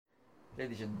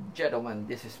Ladies and gentlemen,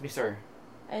 this is Mr.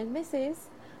 And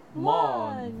Mrs.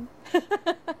 Mon. Mon.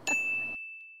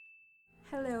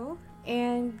 Hello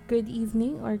and good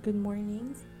evening or good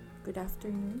morning, good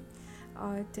afternoon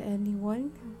to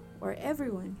anyone or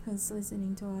everyone who's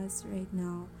listening to us right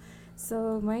now.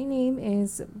 So my name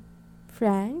is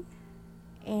Fran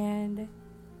and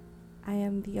I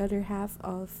am the other half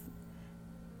of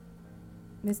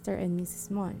Mr. and Mrs.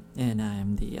 Mon. And I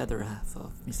am the other half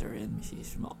of Mr. and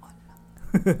Mrs. Mon.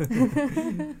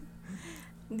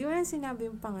 Hindi mo na sinabi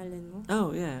yung pangalan mo?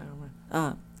 Oh, yeah.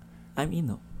 I'm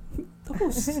Ino.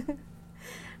 Tapos.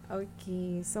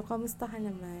 Okay, so kamusta ka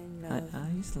naman, love?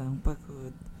 Ayos lang,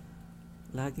 pagod.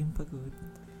 Laging pagod.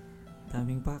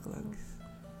 Daming backlogs.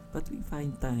 But we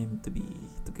find time to be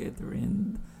together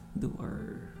and do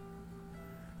our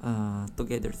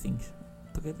together things.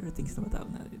 Together things na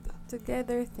matawag na dito.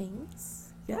 Together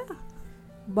things? Yeah.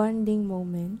 Bonding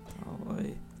moment.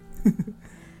 Okay.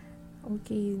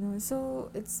 Okay, so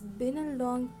it's been a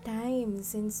long time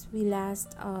since we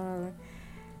last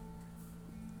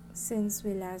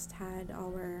had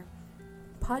our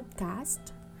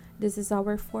podcast. This is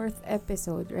our 4th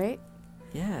episode, right?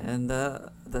 Yeah, and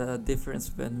the difference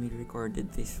when we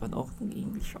recorded this one,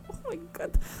 English. Oh my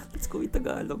God, let's go in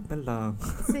Tagalog na lang.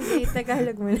 Sige,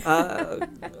 Tagalog mo na.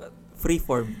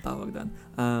 Freeform tawag doon.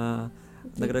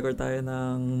 Nag-record tayo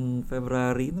ng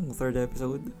February, ng 3rd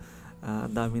episode.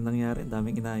 Daming nangyari,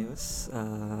 daming inayos.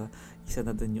 Isa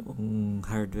na dun yung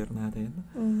hardware natin.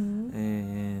 Mm-hmm.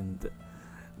 And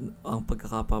ang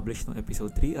pagkaka-publish ng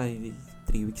episode 3 ay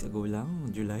 3 weeks ago lang,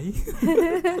 July.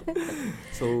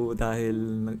 So, dahil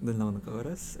doon lang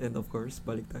nagka-oras. And of course,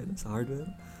 balik tayo sa hardware.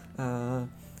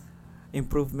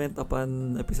 Improvement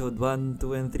upon episode 1,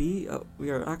 2, and 3.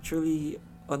 We are actually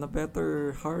on a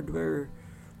better hardware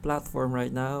platform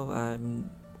right now.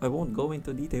 I won't go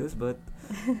into details, but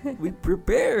we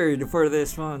prepared for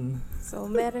this one. So,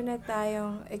 meron na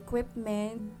tayong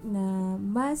equipment na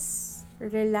mas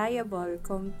reliable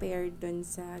compared dun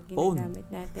sa ginagamit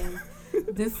natin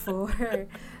before,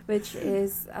 which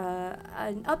is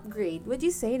an upgrade. Would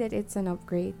you say that it's an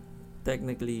upgrade?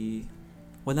 Technically,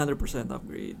 100%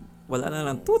 upgrade. Wala na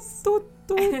lang toot, toot,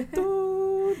 toot, toot.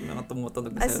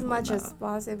 Tumutunog na As cellphone much na. as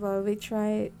possible, we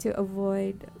try to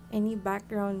avoid any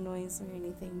background noise or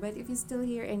anything. But if you still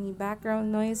hear any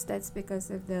background noise, that's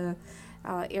because of the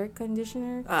air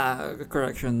conditioner.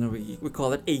 Correction, we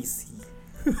call it AC.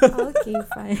 Okay,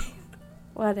 fine.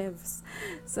 Whatevs.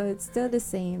 So it's still the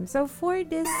same. So for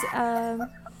this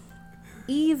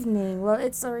evening, well,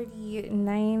 it's already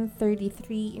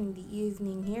 9:33 in the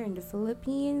evening here in the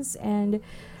Philippines, and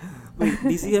Wait,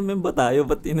 DCMM ba tayo?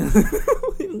 Ba't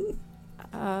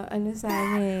ano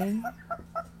sabi?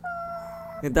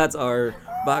 And that's our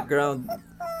background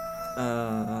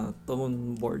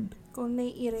tone board. Kung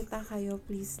naiirita kayo,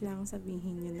 please lang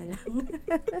sabihin nyo na lang.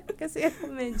 Kasi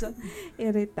ako medyo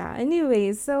irita.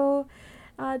 Anyway, so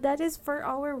that is for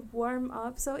our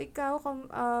warm-up. So ikaw,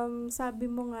 sabi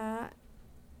mo nga,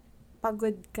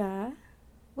 pagod ka.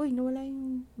 Uy, nawala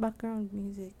yung background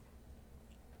music.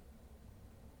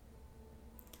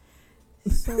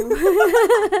 So,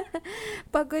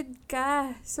 pagod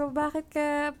ka. So, bakit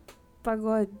ka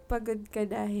pagod? Pagod ka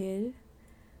dahil?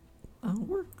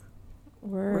 Work.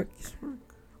 Work. Work is work.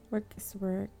 Work is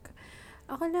work.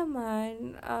 Ako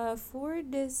naman, for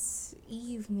this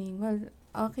evening, well,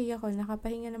 okay ako.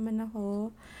 Nakapahinga naman ako.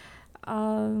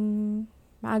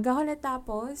 Maaga ako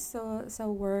natapos sa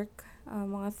work.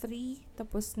 Mga 3,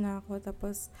 tapos na ako.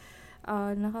 Tapos,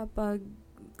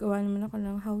 nakapaggawa naman ako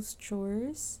ng house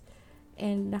chores.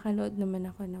 And nakanood naman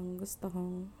ako ng gusto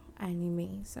kong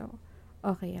anime. So,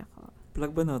 okay ako.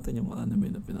 Plug ba natin yung anime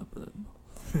na pinapanood mo?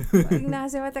 Pag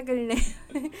nasa matagal na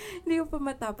hindi ko pa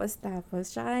matapos-tapos.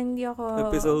 Tsaka hindi ako...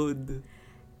 Episode?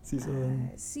 Season?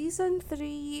 Season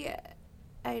 3,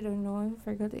 I don't know. I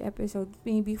forgot the episode.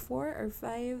 Maybe 4 or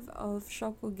 5 of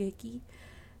Shokugeki.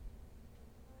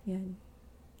 Yan.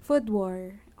 Food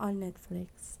War on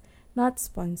Netflix. Not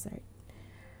sponsored.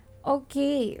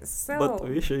 Okay, so... But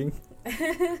wishing.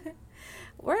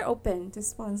 We're open to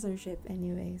sponsorship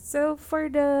anyway. So for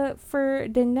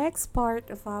the next part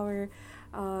of our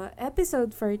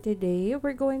episode for today,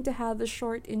 we're going to have a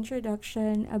short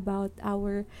introduction about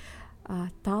our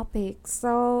topic.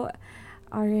 So,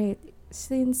 alright,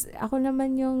 since ako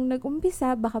naman yung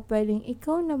nag-umpisa, baka pwedeng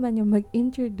ikaw naman yung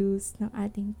mag-introduce ng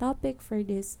ating topic for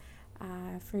this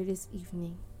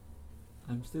evening.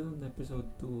 I'm still on episode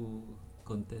 2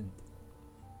 content.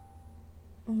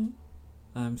 Mm-hmm.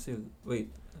 I'm still, wait,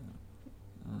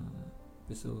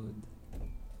 episode,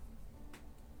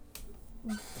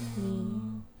 Okay.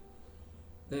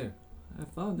 there, I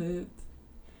found it.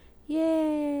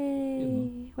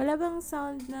 Yay! Wala bang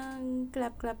sound ng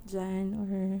clap-clap dyan?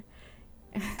 Or...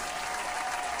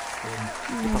 Ayun.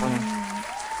 Kita ko yan.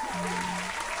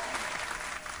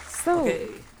 So, Okay.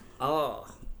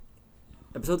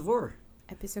 Episode 4.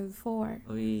 episode 4.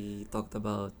 We talked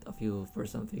about a few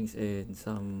personal things and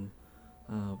some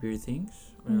weird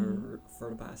things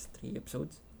for the past 3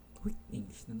 episodes. Uy,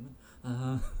 English na naman.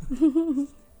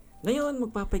 Ngayon,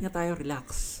 magpapahinga tayo.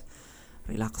 Relax.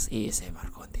 Relax ASMR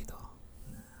konti to.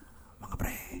 Mga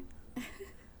pre.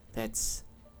 That's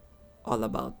all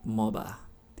about MOBA.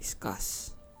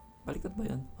 Discuss. Baliktad ba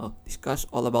yan? Discuss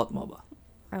all about MOBA.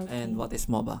 Okay. And what is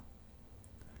MOBA?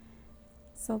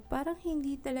 So, parang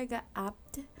hindi talaga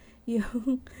apt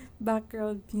yung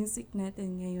background music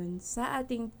natin ngayon sa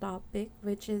ating topic,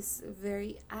 which is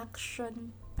very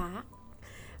action-packed.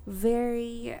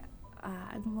 Very,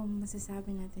 ano ba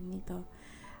masasabi natin dito?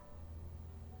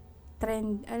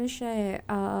 Trend, ano siya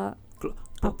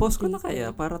Pause ko na kaya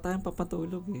para tayong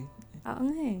papatulog eh. Oo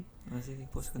nga eh. Sige,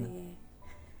 pause ko na. Sige.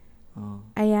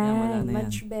 Yan, wala Ayan, na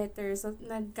much yan. better. So,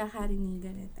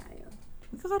 nagkakarinigan na tayo.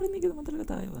 Nagkakarinig naman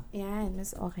talaga tayo ah. Yan,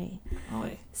 mas okay.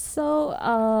 Okay. So,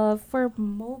 for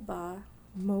MOBA,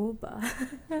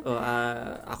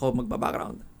 Ako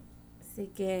magba-background.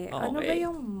 sige. Okay. Ano ba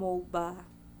yung MOBA?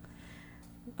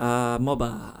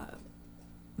 MOBA.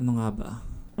 Ano nga ba?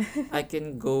 I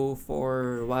can go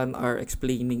for 1 hour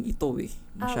explaining ito eh.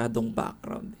 Masyadong Okay.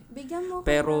 background eh. Bigyan mo ko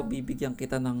Pero ng- bibigyan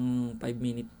kita ng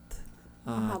 5-minute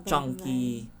Mahaba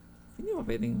chunky. Hindi mo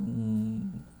pwedeng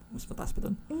mas mataas pa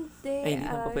doon. Hindi. Ay, hindi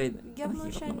na pa pwede. Bigyan mo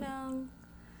Hirap siya naman. ng...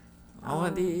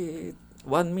 Hindi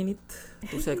 1 minute,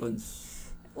 2 seconds.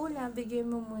 Una, bigyan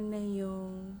mo muna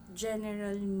yung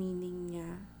general meaning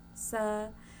niya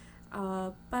sa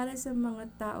para sa mga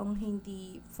taong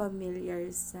hindi familiar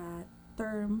sa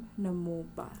term na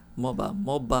MOBA.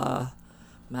 MOBA,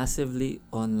 Massively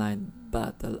Online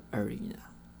Battle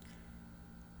Arena.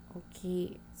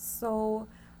 Okay. So,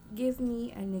 give me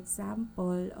an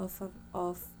example of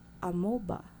a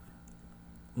MOBA.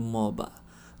 MOBA.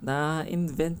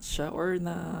 Na-invent siya or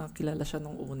nakilala siya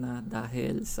nung una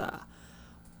dahil sa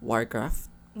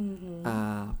Warcraft. Mhm.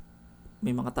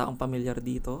 May mga taong pamilyar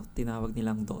dito, tinawag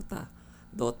nilang Dota.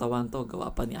 Dota 1 to,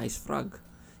 gawa pa ni Ice Frog.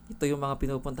 Ito yung mga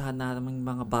pinupuntahan namin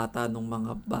mga bata nung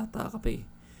mga bata kape.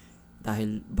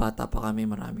 Dahil bata pa kami,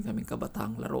 marami kaming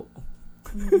kabataang laro.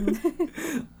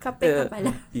 Kape ka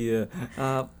pala. Yeah.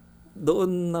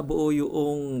 Doon nabuo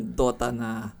yung Dota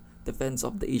na Defense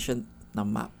of the Ancient na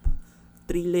map.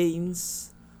 3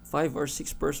 lanes, 5 or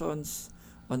 6 persons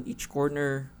on each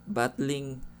corner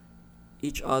battling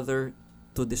each other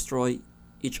to destroy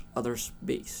each other's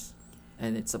base.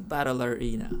 And it's a battle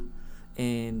arena.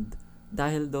 And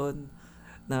dahil doon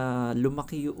na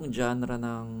lumaki yung genre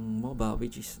ng MOBA,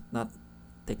 which is not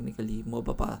technically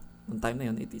MOBA pa. Noong time na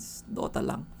yun, it is Dota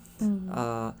lang. Mhm.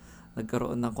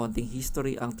 Nagkaroon ng konting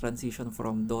history ang transition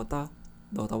from Dota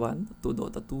 1 to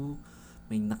Dota 2.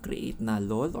 May na-create na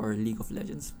LoL or League of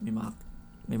Legends. May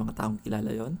mga taong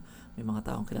kilala yon. May mga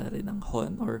taong kilala rin ng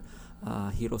HON or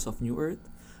Heroes of New Earth.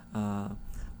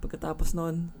 Pagkatapos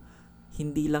nun,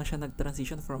 hindi lang siya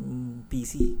nag-transition from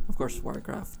PC, of course,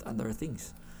 Warcraft and other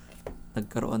things.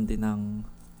 Nagkaroon din ng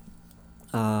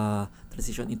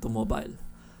transition into mobile.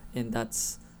 And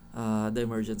that's the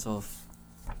emergence of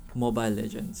Mobile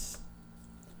Legends.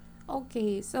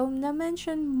 Okay, so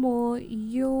na-mention mo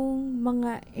yung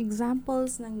mga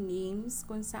examples ng games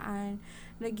kung saan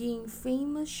naging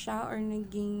famous siya or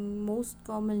naging most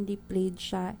commonly played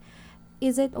siya.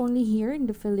 Is it only here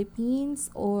in the Philippines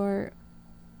or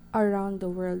around the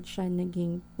world siya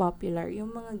naging popular?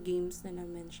 Yung mga games na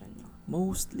na-mention mo.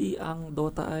 Mostly, ang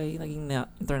Dota ay naging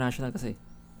international kasi.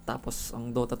 Tapos,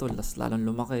 ang Dota 2, lalong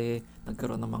lumaki,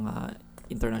 nagkaroon ng mga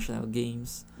international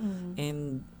games.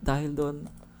 And dahil doon,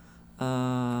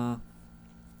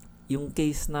 yung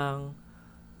case ng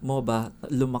MOBA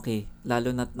lumaki, lalo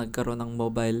na't nagkaroon ng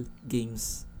mobile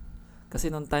games.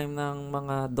 Kasi noong time ng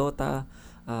mga Dota,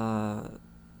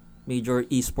 major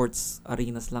esports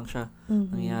arenas lang siya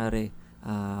nangyari.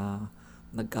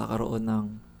 Nagkakaroon ng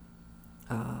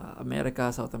America,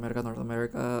 South America, North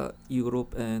America,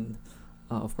 Europe, and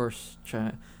of course,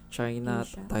 China,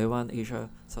 Asia. Taiwan, Asia,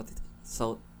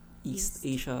 Southeast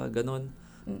Asia, ganun.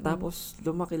 Tapos,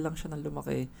 lumaki lang siya ng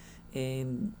lumaki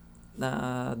and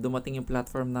na dumating yung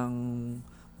platform ng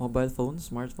mobile phones,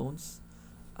 smartphones.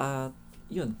 At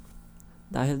yun,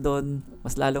 dahil doon,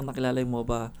 mas lalong nakilala yung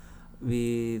MOBA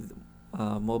with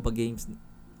MOBA games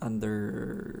under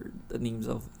the names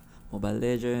of Mobile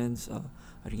Legends,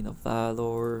 Arena of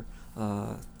Valor,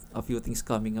 a few things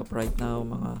coming up right now,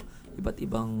 mga iba't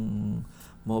ibang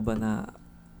MOBA na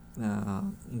na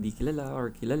hindi kilala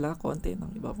or kilala, konti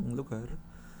ng iba pang lugar.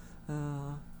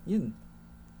 Yun.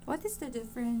 What is the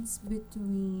difference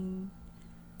between...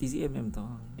 TCMM to.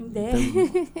 Hindi.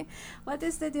 What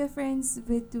is the difference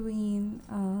between...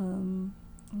 ano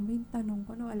ba yung tanong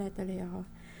ko? Wala tuloy ako.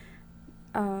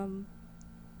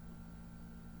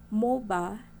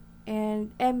 MOBA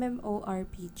and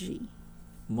MMORPG.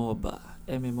 MOBA,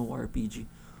 MMORPG.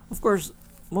 Of course,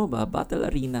 MOBA, Battle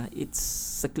Arena,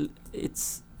 it's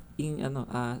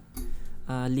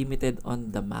limited on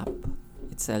the map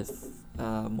itself.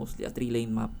 Mostly a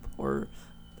 3-lane map or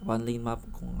 1-lane map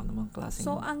kung ano mang klaseng.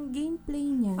 So, ang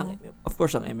gameplay niya... Of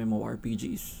course, ang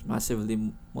MMORPG is massively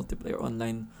multiplayer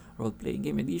online role-playing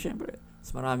game. Hindi, syempre,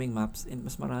 mas maraming maps and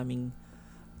mas maraming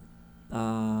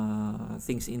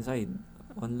things inside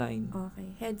online.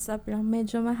 Okay, heads up lang.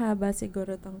 Medyo mahaba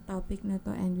siguro tong topic na to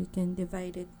and we can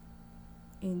divide it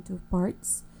into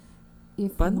parts.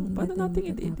 Paano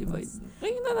natin i-divide?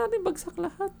 Ngayon na natin bagsak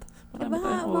lahat. Marami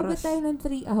tayong oras. Umabot tayo ng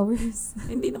 3 hours.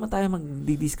 Hindi naman tayo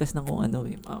mag-discuss ng kung ano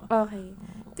eh. Okay.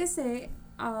 Kasi,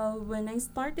 when I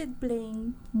started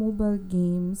playing mobile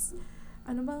games,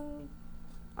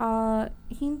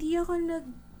 hindi ako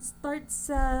nag-start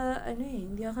sa,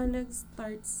 hindi ako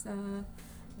nag-start sa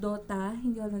Dota,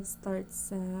 hindi ako nag-start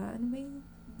sa, ano ba yung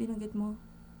binanggit mo?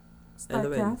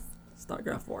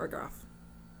 StarCraft, Warcraft.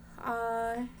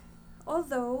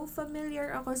 Although, familiar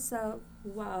ako sa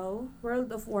WoW, World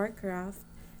of Warcraft,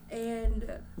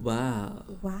 and... Wow!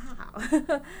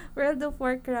 World of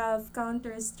Warcraft,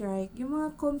 Counter-Strike, yung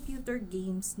mga computer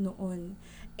games noon.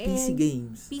 And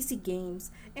PC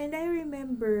games. And I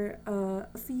remember,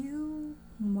 a few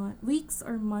weeks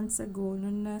or months ago,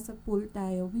 nung nasa pool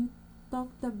tayo, we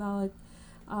talked about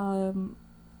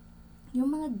yung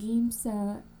mga games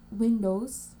sa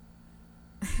Windows.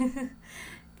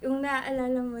 Yung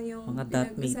naaalala mo yung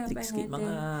mga Matrix natin,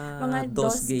 mga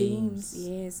DOS games.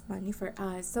 Yes, funny for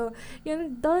us. So,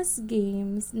 yung DOS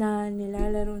games na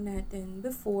nilalaro natin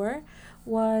before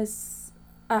was,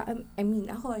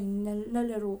 ako, yung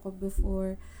nalaro ko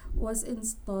before was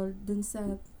installed dun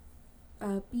sa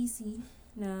PC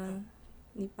na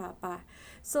ni Papa.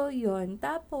 So, yun.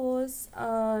 Tapos,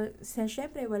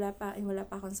 syempre, wala pa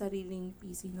akong sariling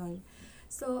PC noon.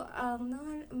 So,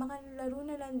 mga laro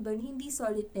na lang doon, hindi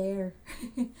solitaire.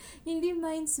 Hindi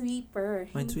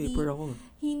Minesweeper. Minesweeper ako.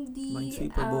 Hindi,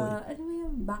 Minesweeper boy. ano mo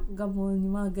yung backgammon,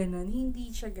 yung mga ganon.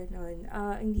 Hindi siya ganon.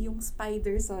 Hindi yung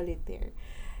spider solitaire.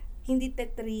 Hindi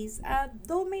Tetris.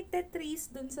 Though may Tetris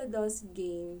doon sa DOS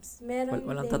games. Meron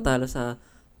walang tatalo sa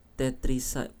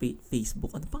Tetris sa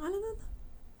Facebook. Ano pangalan na?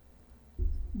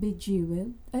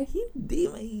 Bejeweled? Ay,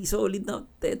 hindi. May solid na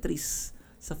Tetris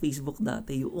sa Facebook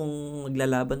dati, yung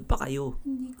maglalaban pa kayo.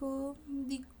 Hindi ko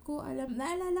alam.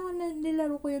 Naalala ko na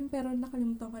nilaro ko yun pero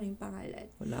nakalimutan ko rin pangalan.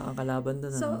 Wala kang kalaban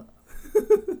doon. So,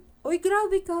 uy,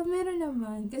 grabe ka. Meron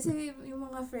naman. Kasi yung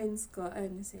mga friends ko,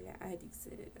 sila, addicts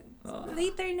sila dun. So,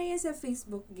 later na yan sa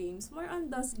Facebook games. More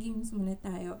on DOS games muna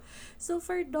tayo. So,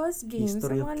 for DOS games,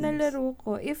 History sa mga nalaro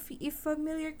ko, if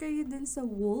familiar kayo dun sa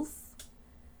Wolf,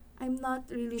 I'm not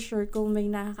really sure kung may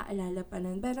nakakaalala pa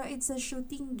nun. Pero it's a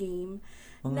shooting game.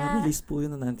 Release po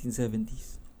yun ng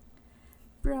 1970s.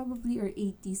 Probably or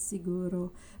 80s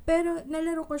siguro. Pero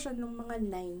nalaro ko siya nung mga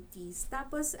 90s.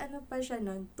 Tapos pa siya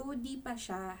nun, 2D pa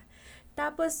siya.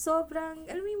 Tapos sobrang,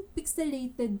 alam mo yung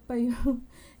pixelated pa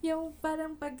yung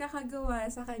parang pagkakagawa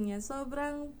sa kanya.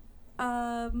 Sobrang,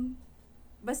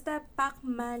 basta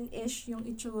Pac-Man-ish yung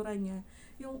itsura niya.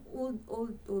 Yung old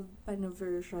pa na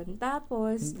version.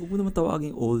 Tapos... Huwag mo naman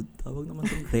tawaging old. Tawag naman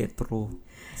itong retro.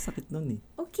 Sakit nun eh.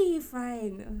 Okay,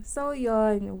 fine. So,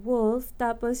 yon Wolf.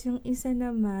 Tapos, yung isa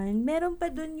naman, meron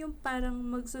pa dun yung parang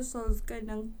magsosolve ka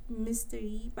ng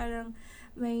mystery. Parang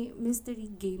may mystery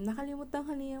game. Nakalimutan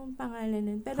ko na yung pangalan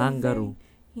nun. Pero Kangaroo.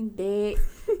 Hindi.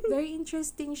 Very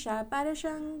interesting siya. Para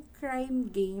siyang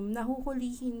crime game.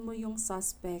 Nahuhulihin mo yung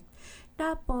suspect.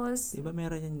 Tapos... Diba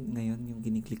meron yan ngayon, yung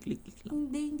giniklik-klik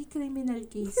lang? Hindi criminal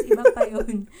case. Iba pa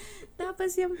yun.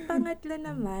 Tapos yung pangatlo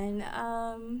naman,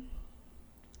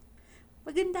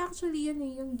 maganda actually yun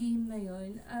yung game na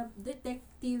yun.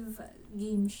 Detective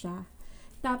game siya.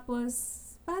 Tapos,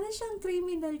 para siyang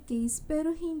criminal case, pero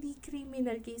hindi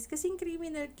criminal case. Kasi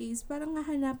criminal case, parang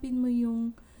hahanapin mo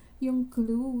yung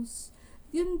clues.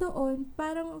 Yun doon,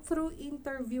 parang through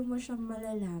interview mo siya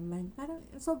malalaman. Parang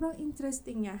sobrang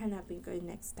interesting niya. Hanapin ko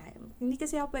yung next time. Hindi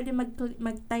kasi ako pwede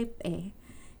mag-type eh.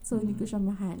 So, hindi ko siya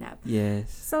mahanap. Yes.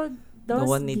 So, no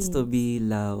one needs to be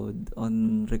loud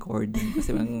on recording.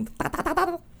 Kasi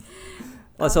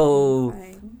So,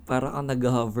 Okay, fine. para kang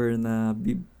nag-hover na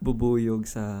bubuyog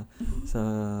sa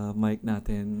mic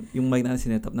natin. Yung mic natin,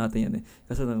 sinetup natin yan eh.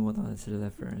 Kasi nalimutan natin sila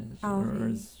reference.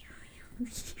 Okay.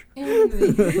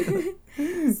 Anyway.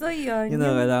 So, yun. Yun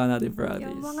na, kailangan natin practice.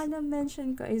 Yung mga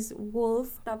na-mention ko is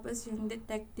Wolf, tapos yung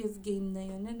detective game na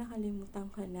yun, na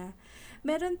nakalimutan ko na.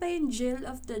 Meron pa yung Jill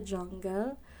of the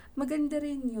Jungle. Maganda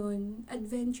rin yun.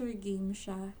 Adventure game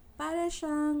siya. Para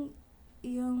siyang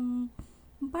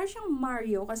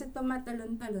Mario kasi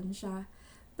tumatalon-talon siya.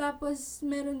 Tapos,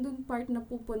 meron dun part na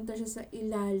pupunta siya sa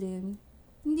ilalim.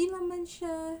 Hindi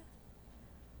siya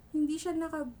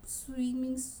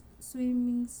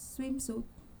swimsuit.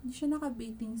 Hindi siya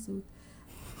naka-bathing suit.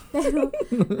 Pero,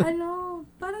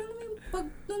 parang pag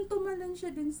nung tumalon siya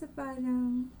dun sa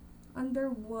parang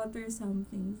underwater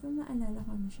something. So, naalala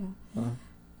ko na siya.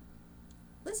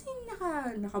 Kasi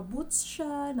naka-boots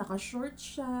siya,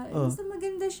 naka-shorts siya. Basta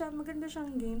maganda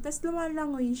siyang game. Tapos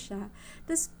lumalangoy siya.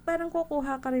 Tapos parang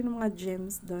kukuha ka rin ng mga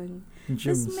gems doon.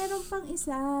 Tapos meron pang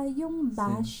isa, yung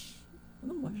Bash.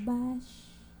 Ano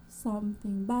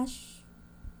Bash.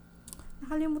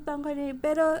 Nakalimutan ko na eh.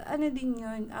 Pero ano din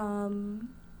yun,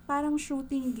 parang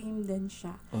shooting game din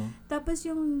siya. Tapos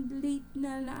yung late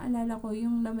na naalala ko,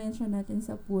 yung na-mention natin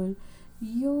sa pool,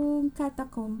 yung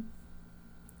Catacomb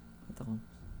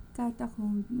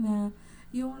na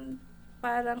yung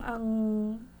parang ang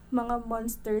mga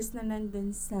monsters na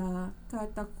nandun sa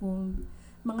catacomb,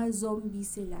 mga zombie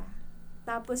sila.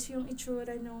 Tapos yung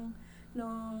itsura nung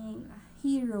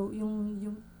hero,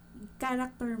 yung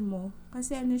character mo,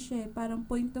 kasi siya parang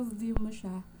point of view mo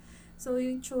siya. So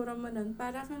yung itsura mo nun,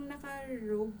 parang kang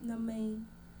naka-robe na may,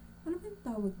 ano ba yung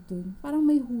tawag dun? Parang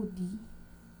may hoodie.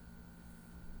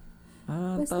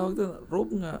 Basta, tawag doon,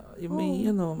 robe nga. Yung may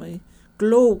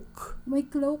cloak. May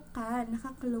cloak ka,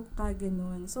 naka-cloak ka,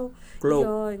 ganun. So, Cloak.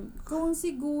 yun. Kung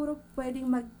siguro pwedeng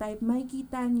mag-type,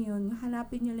 makikita niyo yun.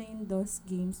 Hanapin niyo lang yung DOS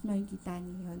games, makikita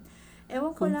niyo yun.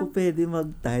 Ewan ko lang. Kung pwede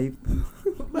mag-type.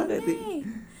 Bakit?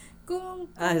 Kung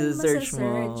search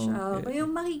mo. Kung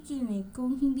yung makikinig,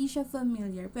 kung hindi siya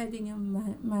familiar, pwede niyo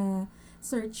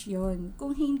ma-search yun.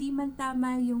 Kung hindi man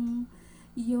tama yung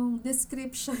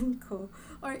description ko,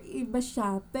 or iba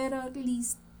siya, pero at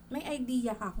least, may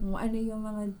idea ka kung ano yung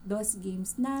mga DOS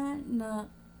games na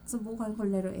subukan ko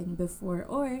laruin before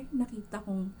or nakita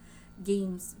kong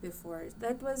games before.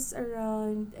 That was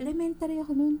around elementary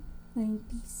ako noon,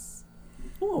 90s.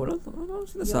 Wala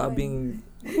sinasabing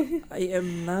I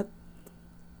am not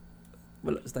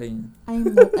wala sa tayo niya. I'm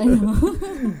not,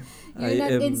 You're I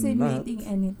not am insinuating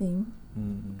not. anything.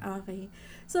 Mm-hmm. Okay.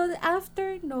 So,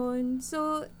 after nun,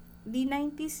 the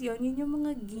 90s yun yung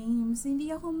mga games. Hindi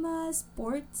ako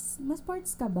ma-sports.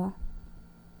 Ma-sports ka ba?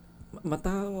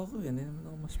 Matao ako yan. Hindi naman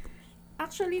ako ma-sports.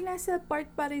 Actually, nasa part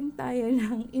pa rin tayo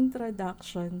ng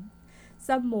introduction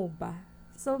sa MOBA.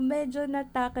 So, medyo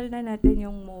natakal na natin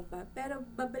yung MOBA. Pero,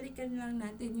 babalikan lang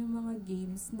natin yung mga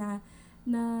games na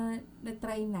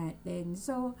try natin.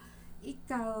 So,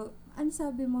 ikaw, ano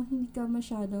sabi mo, hindi ka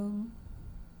masyadong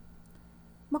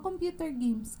ma-computer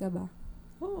games ka ba?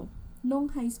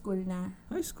 Nung high school na?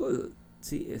 High school,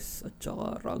 CS at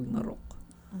saka Ragnarok.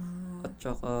 At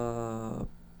saka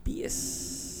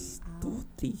PS2,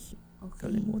 3. Okay.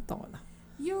 Kalimutan ko na.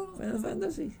 Yung Final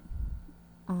Fantasy.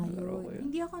 Yun.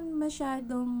 Hindi ako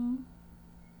masyadong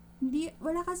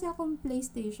wala kasi akong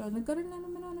PlayStation. Nagkaroon na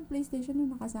naman ako ng PlayStation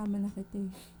nung nakasama na kita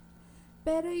eh.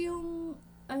 Pero yung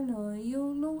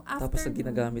nung after Tapos ang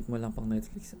ginagamit mo lang pang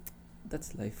Netflix.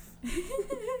 That's life.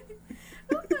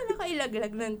 wala ka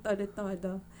ilaglag ng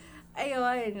todo-todo.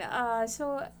 Ayun.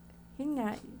 So, yun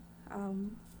nga.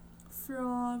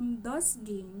 From those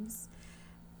games,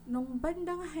 nung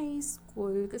bandang high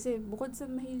school, kasi bukod sa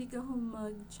mahilig akong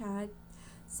mag-chat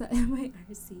sa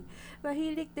MIRC,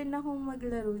 mahilig din akong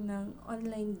maglaro ng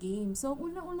online game. So,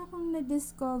 una-una kong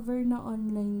na-discover na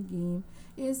online game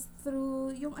is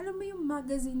through, alam mo yung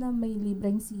magazine na may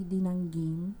libreng CD ng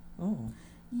game?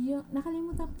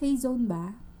 Nakalimutan, K-Zone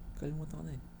ba? Kalimutan ko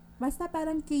na eh. Basta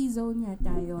parang K-Zone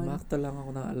yata yun. Makta lang ako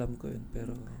na alam ko yun,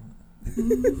 pero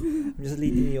I'm just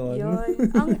leading you on.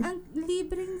 ang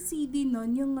libreng CD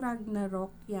nun, yung Ragnarok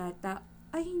yata.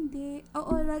 Ay, hindi.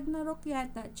 Oo, Ragnarok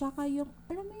yata. Tsaka yung,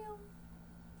 alam mo yung,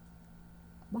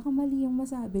 baka mali yung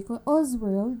masabi ko,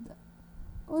 Ozworld.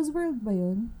 Ozworld ba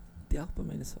yun? Hindi ako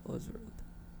pamilya sa Ozworld.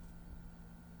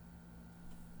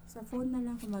 Sa phone na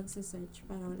lang ako magsa-search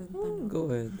para walang tanong. Go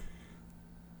ahead.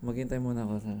 Maghintay muna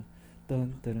ako sa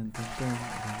Bigyan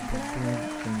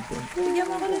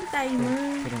mo ako ng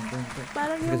timer. Dun.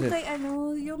 Parang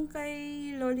yung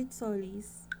kay Lolit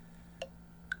Solis.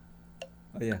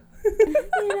 Oh yeah.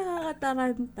 Ay,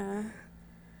 nakakataranta.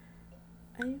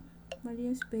 Ay, mali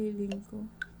yung spelling ko.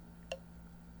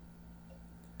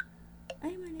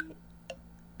 Ay, mali.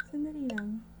 Sandali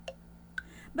lang.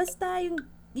 Basta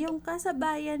yung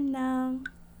kasabayan ng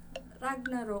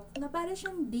Ragnarok na para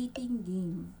siyang dating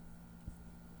game.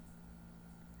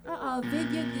 Oo,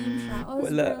 video game siya.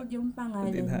 Osworld yung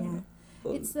pangalan niya.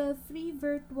 It's a free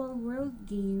virtual world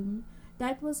game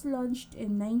that was launched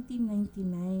in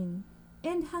 1999.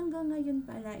 And hanggang ngayon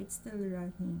pala, it's still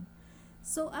running.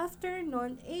 So, after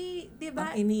nun, di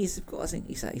ba? Ang iniisip ko kasing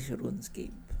isa is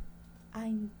RuneScape.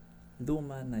 Ay,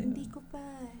 Luma na yun. hindi ko pa.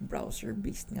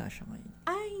 Browser-based nga siya ngayon.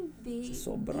 Ay, hindi.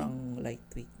 Sobrang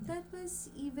lightweight niya. That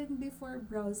was even before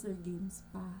browser games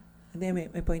pa. Hindi,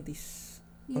 my point is,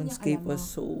 Yun yung RuneScape alam mo. was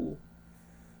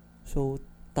so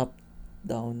top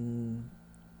down,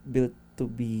 built to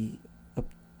be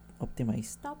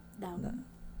optimized Top down. na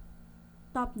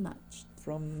Top notch.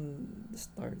 from the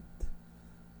start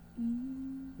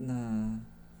Mm. na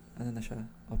ano na siya,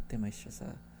 optimized siya sa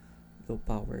low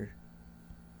power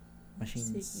machines.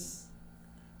 Sige.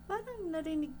 Parang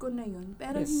narinig ko na yun,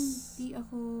 pero Yes. hindi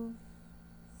ako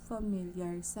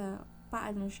familiar sa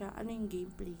paano siya, ano yung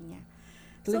gameplay niya.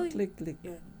 Click.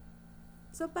 Yun.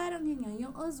 So, parang yun nga,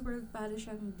 yung Osworld para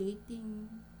siyang dating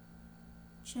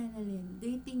channel yun,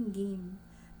 dating game.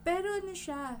 Pero ano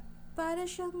siya, para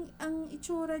siyang, ang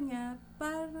itsura niya,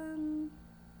 parang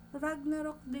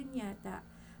Ragnarok din yata.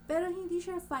 Pero hindi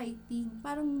siya fighting,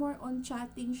 parang more on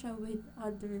chatting siya with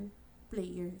other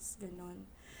players, ganon.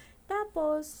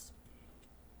 Tapos,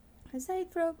 aside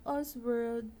from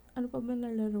Osworld, ano pa ba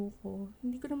nalaro ko?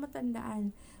 Hindi ko na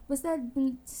matandaan. Basta,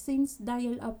 since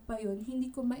dial-up pa yun,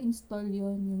 hindi ko ma-install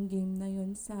yun, yung game na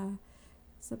yun sa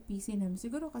PC namin.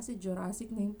 Siguro kasi Jurassic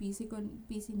na yung PC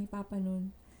ni Papa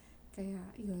nun. Kaya,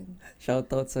 yun.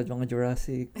 Shoutout sa mga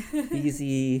Jurassic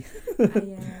PC.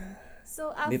 Ayan.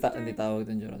 So, after... Hindi tawag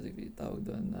doon Jurassic, tawag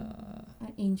doon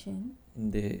Ancient?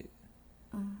 hindi.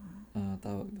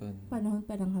 Tawag doon Panahon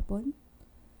pa ng hapon?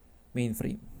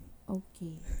 mainframe.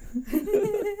 Okay.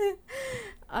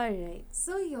 Alright.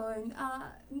 So, yun.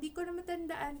 Hindi ko na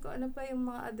matandaan kung ano pa yung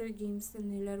mga other games na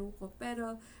nilaro ko.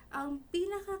 Pero, ang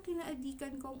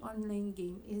pinaka-kinaadikan kong online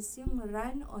game is yung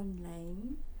Run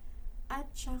Online at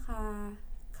saka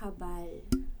Kabal.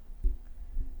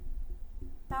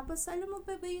 Tapos, alam mo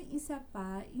pa ba yung isa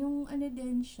pa? Yung ano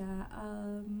din siya,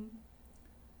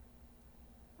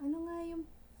 ano nga yung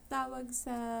tawag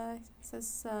sa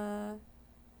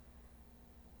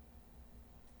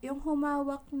yung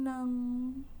humawak ng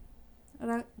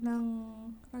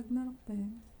Ragnarok ba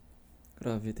yun?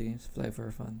 Gravity Games, Fly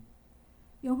for Fun.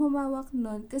 Yung humawak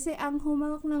nun, kasi ang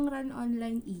humawak ng Run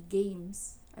Online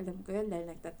e-games. Alam ko yun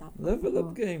dahil nagtatap. Level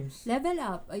Up Games. Level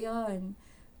Up, ayun.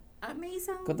 May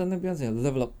isang, Kanta na Beyonce,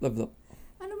 Level Up.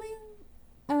 ano ba yung,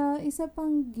 isa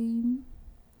pang game?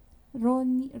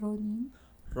 Ronan?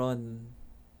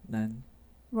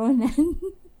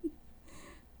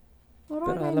 Pero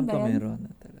alam ko meron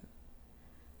na talaga.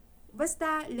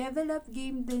 Basta, level up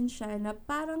game din siya na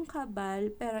parang Kabal,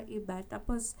 pero iba.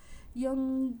 Tapos,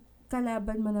 yung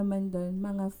kalaban mo naman doon,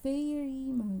 mga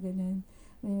fairy, mga ganun.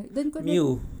 Doon ko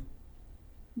Mew.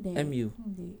 Hindi. MU.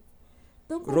 Hindi.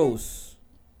 Doon ko Rose.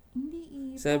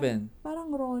 Hindi. 7.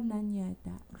 Parang Ronan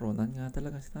yata. Ronan nga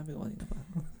talaga, sinabi ko kanina pa.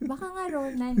 Baka nga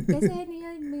Ronan. Kasi ano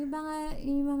yun, may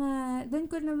mga, doon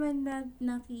ko naman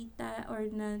nakita or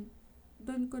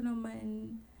doon ko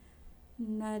naman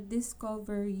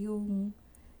na-discover yung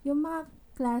mga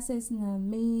classes na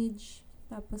mage,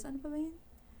 tapos ano pa ba yun?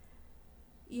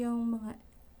 Yung mga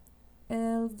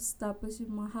elves, tapos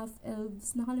yung mga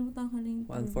half-elves. Nakalimutan ko na yung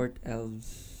term. 1/4 elves.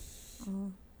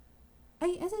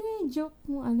 Ay, asan yung joke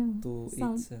mo, ano? 2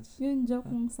 sound. 8 cents. Yung joke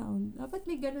mong sound. Dapat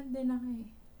may ganun din ako eh.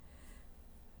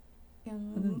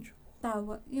 Yung Anong joke?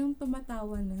 tawa, yung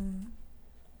tumatawa na.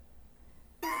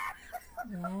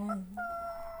 Yan.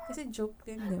 Kasi joke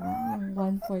din, di ba?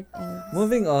 Yung 1/4 elves.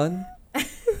 Moving on.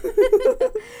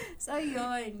 So,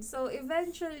 yun. So,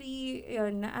 eventually,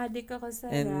 yun, na-addict ako sa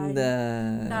And,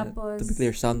 Run. Tapos, to be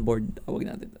clear, soundboard. Awag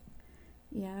natin.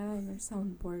 yan, or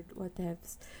soundboard,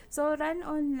 whatevs. So, Run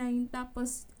Online,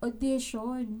 tapos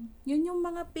audition. Yun yung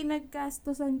mga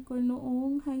pinagkastosan ko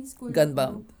noong high school.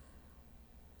 Gunbound.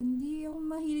 Hindi ako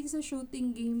mahilig sa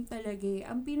shooting game talaga eh.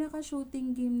 Ang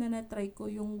pinaka-shooting game na na-try ko,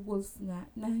 yung Wolf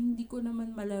nga, na hindi ko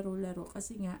naman malaro-laro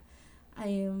kasi nga,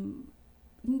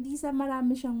 hindi sa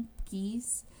marami siyang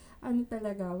keys. Ano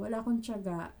talaga, wala akong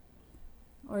tiyaga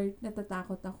or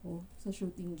natatakot ako sa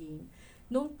shooting game.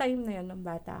 Nung time na yun, nung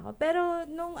bata ako. Pero,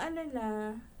 nung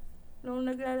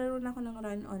naglalaro na ako ng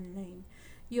Run Online,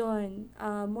 yun,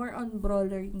 more on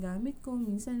brawler yung gamit ko.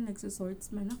 Minsan,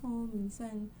 nagsuswordsman ako.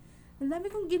 Minsan, Ang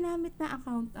dami kong ginamit na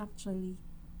account actually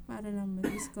para lang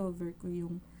ma-discover ko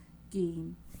yung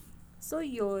game. So,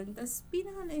 yun. Tapos,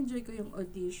 pinaka-na-enjoy ko yung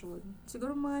audition.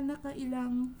 Siguro mga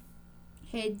nakailang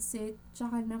headset,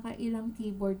 tsaka nakailang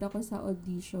keyboard ako sa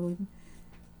audition.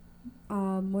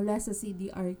 Mula sa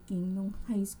CDR King nung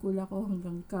high school ako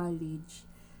hanggang college.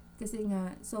 Kasi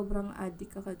nga, sobrang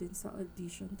addict ako din sa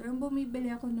audition. Talagang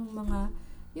bumibili ako ng mga,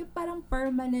 yung parang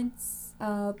permanent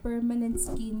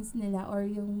skins nila or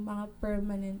yung mga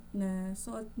permanent na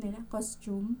suot nila,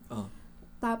 costume. Oh.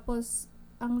 Tapos,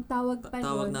 ang tawag pa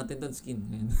Tawag doon, natin doon skin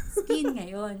ngayon. skin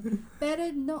ngayon. Pero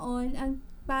noon, ang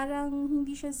parang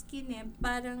hindi siya skin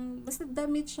parang basta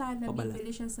damit siya, nabibili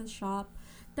siya sa shop.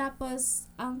 Tapos,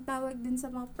 ang tawag din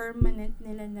sa mga permanent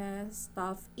nila na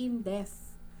stuff, in-def.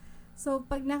 So,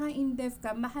 pag naka-in-def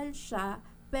ka, mahal siya,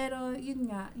 pero yun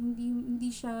nga,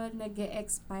 hindi siya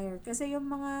nag-e-expire. Kasi yung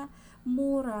mga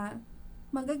mura,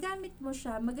 magagamit mo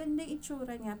siya, maganda yung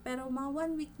itsura niya, pero mga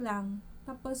 1 week lang.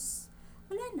 Tapos,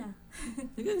 wala na.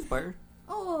 Nag-expire?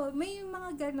 Oo, may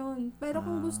mga ganon. Pero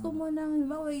kung gusto mo ng,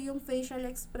 yung facial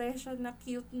expression na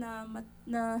cute na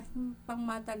pang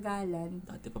matagalan.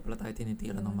 Dati pa pala tayo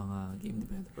tinitira ng mga game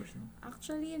developers, no?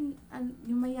 Actually,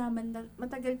 yung mayaman,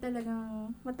 matagal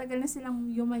na silang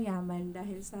yumayaman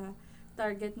dahil sa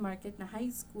target market na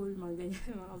high school, mga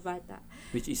ganyan, mga bata.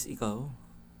 Which is ikaw?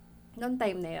 Noong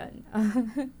time na yun,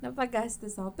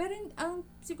 napagastos ako. Pero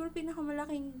siguro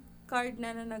pinakamalaking card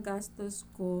na nagastos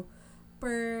ko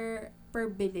per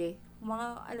bili.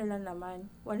 Mga naman,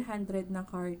 100 na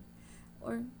card.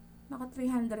 Or, naka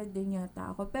 300 din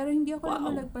yata ako. Pero hindi ako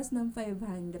lumalagpas ng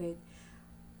 500.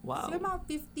 Wow. Siguro mga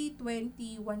 50,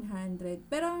 20, 100.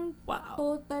 Pero ang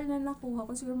total na nakuha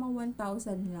ko, siguro mga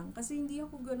 1,000 lang. Kasi hindi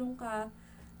ako ganun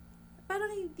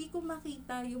parang hindi ko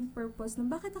makita yung purpose na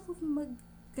bakit ako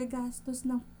maggagastos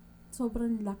ng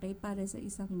sobrang laki para sa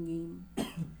isang game.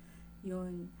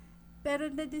 Yun.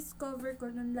 Pero na-discover ko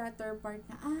nung latter part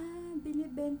na,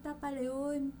 binibenta pala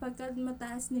yun. Pagka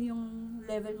mataas na yung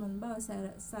level mo, ba,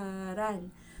 sa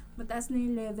run, mataas na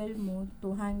yung level mo,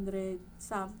 200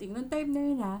 something. Noong time na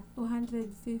yun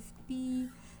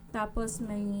 250, tapos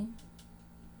may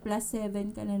plus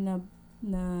 7 ka na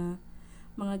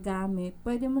mga gamit,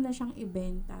 pwede mo na siyang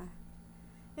ibenta.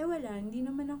 Wala, hindi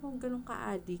naman ako ganun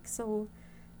ka-addict. So,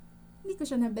 hindi ko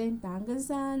siya nabenta. Hanggang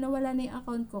sa nawala na yung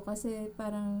account ko kasi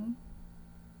parang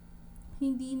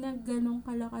hindi na ganun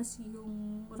kalakas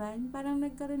yung run. Parang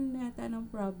nagkaroon na yata ng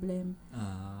problem.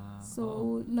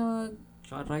 So,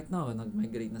 right now,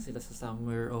 nag-migrate na sila sa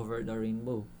Somewhere Over the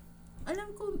Rainbow.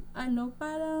 Alam ko,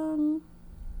 parang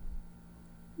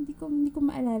hindi ko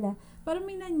maalala. Parang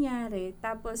may nangyari,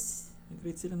 tapos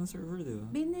Migrate sila ng server, di ba?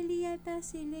 binili yata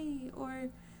sila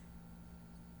or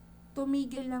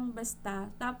tumigil lang basta.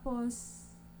 Tapos,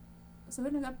 so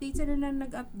nag-update sila na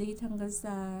nag-update hanggang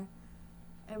sa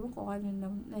ewan ko ano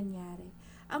nangyari.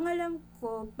 Ang alam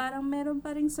ko, parang meron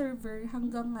pa ring server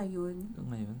hanggang ngayon.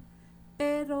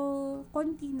 Pero,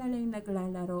 konti na lang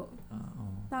naglalaro.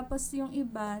 Tapos, yung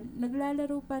iba,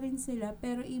 naglalaro pa rin sila,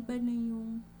 pero iba na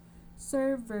yung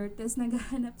server, tapos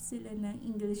naghahanap sila ng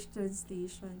English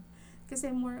translation.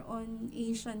 Kasi more on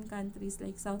Asian countries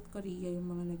like South Korea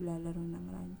yung mga naglalaro ng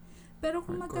run. Pero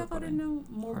kung magkakaroon ng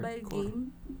mobile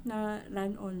game na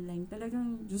run online,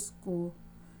 talagang, Diyos ko,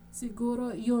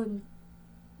 siguro, yun,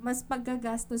 mas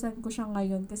paggagastosan ko siya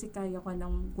ngayon kasi kaya ko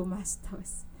nang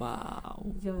gumastos. Wow!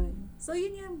 Yun. So,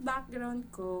 yun yung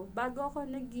background ko. Bago ako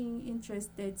naging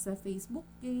interested sa Facebook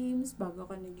games, bago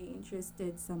ako naging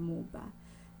interested sa MOBA.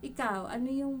 Ikaw, ano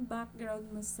yung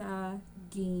background mo sa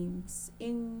games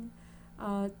in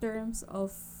terms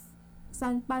of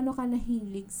paano ka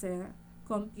nahilig sa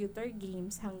computer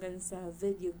games hanggang sa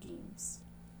video games?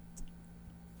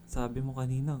 Sabi mo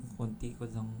kanina, konti ko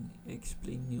lang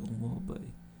explain yung MOBA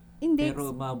Hindi. Pero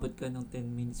umabot ka ng 10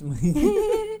 minutes mo.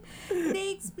 Hindi,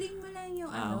 explain mo lang yung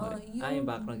yung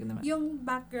background naman. Yung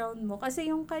background mo.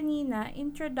 Kasi yung kanina,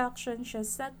 introduction siya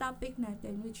sa topic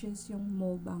natin, which is yung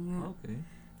MOBA nga. Okay.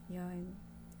 Yan.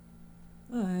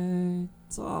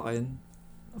 Sa akin,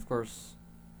 of course,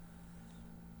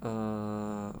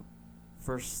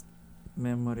 first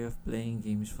memory of playing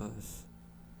games was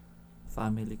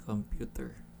family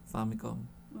computer, Famicom.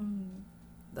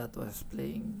 That was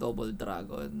playing Double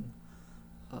Dragon,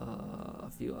 a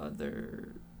few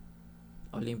other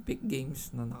Olympic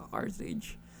games na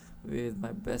naka-cartridge with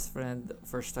my best friend.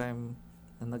 First time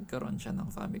na nagkaroon siya ng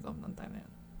Famicom ng time na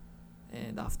yun.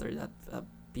 And after that,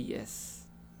 PS.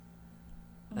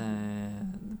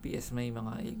 And PS may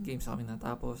mga games kami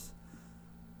natapos.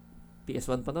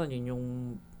 PS1 pa noon, yun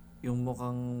yung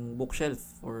mukhang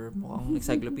bookshelf or mukhang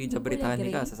Encyclopedia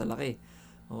Britannica sa salaki.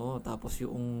 Oo, tapos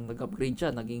yung nag-upgrade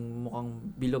siya, naging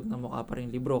mukhang bilog na mukha pa rin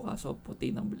yung libro, kaso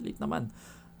puti ng lit naman.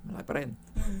 Malaki pa rin.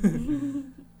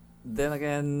 Then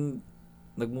again,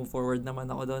 nag-move forward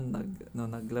naman ako doon.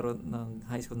 Naglaro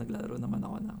ng high school, naglaro naman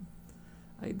ako ng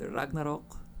either Ragnarok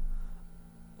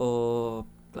o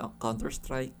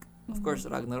Counter-Strike. Of course,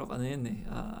 Ragnarok, ano yun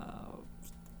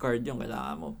card yung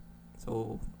kailangan mo.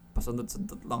 So,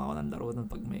 pasundot-sundot lang ako ng laro nun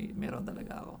pag meron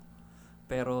talaga ako.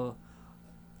 Pero,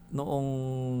 noong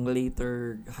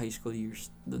later high school years,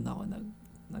 doon ako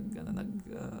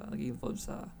nag-involve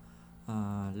sa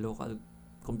local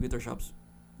computer shops,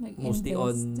 mostly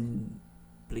on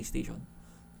PlayStation.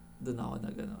 Doon ako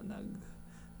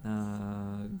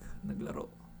naglaro.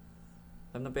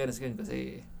 Alam ng parents ko yun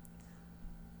kasi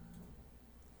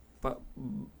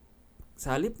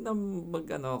sa halip na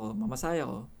mamasaya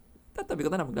ko, tatabi ko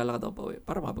na maglalakad ako pa uwi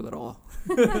para makapaglaro ko.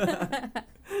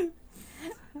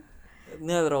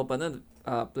 Nilalaro pa nun,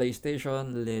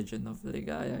 PlayStation, Legend of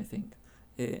Ligaya, I think.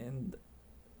 And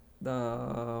the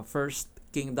first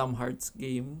Kingdom Hearts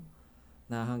game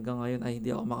na hanggang ngayon ay hindi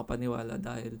ako makapaniwala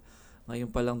dahil ngayon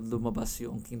pa lang lumabas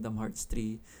yung Kingdom Hearts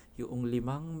 3. Yung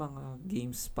 5 mga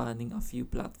games spanning a few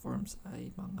platforms ay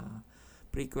mga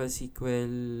prequel, sequel,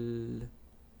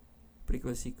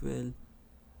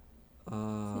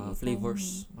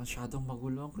 flavors. Masyadong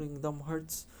magulo ang Kingdom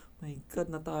Hearts. My God,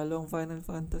 natalo ang Final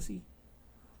Fantasy.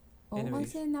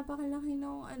 Anyways. Kasi napakalaki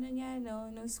nung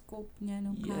nung scope niya,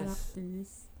 nung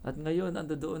characters. At ngayon,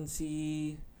 ando doon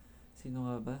sino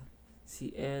nga ba?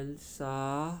 Si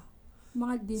Elsa,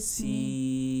 mga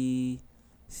Disney.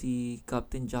 Si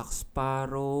Captain Jack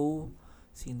Sparrow,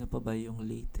 sino pa ba yung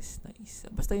latest na isa?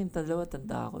 Basta yung dalawa,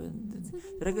 tanda ko yun.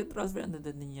 Dragon Transfer, ando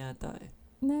doon din yata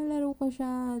Nalaro ko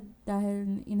siya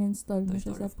dahil in-install mo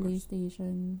siya sa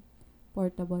PlayStation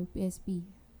Portable, PSP.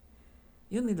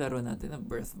 Yun nilaro natin,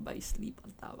 Birth by Sleep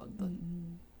ang tawag doon.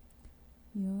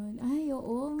 Yun. Ay,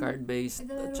 oo. Card-based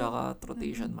at saka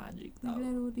rotation magic.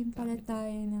 Naglaro din pala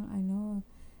tayo ng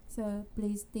sa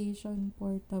PlayStation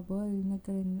Portable.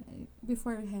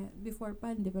 Before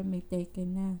pa, di ba may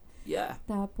Tekken na. Yeah.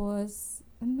 Tapos,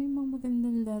 may mga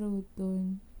magandang laro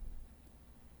doon.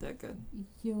 Tekken.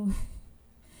 Yung,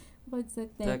 what's sa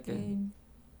Tekken?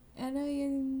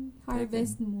 Yung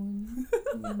Harvest Moon.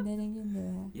 Ganda rin yun,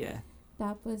 diba? Yeah.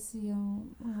 Tapos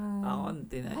yung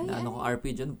ako, ko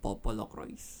RPG yun, Popolo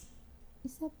Croix.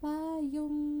 Isa pa, yung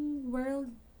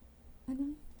World,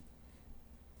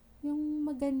 yung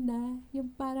maganda,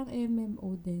 yung parang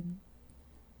MMO din.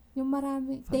 Yung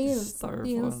marami, Tales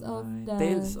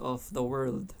of the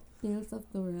World.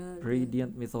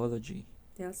 Radiant Mythology.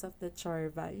 Tales of the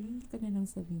Charval. Hindi ko na nang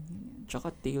sabihin yan.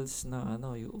 Tsaka Tales na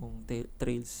yung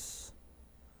Trails.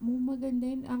 Maganda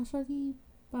yun. Actually,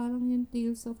 parang yung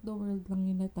Tales of the World lang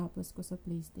yung natapos ko sa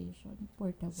PlayStation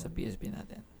Portable. Sa PSP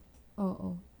natin.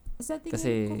 Oo. Sa tingin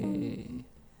kasi ko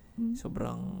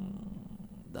sobrang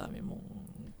dami mong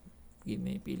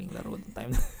piling laro ng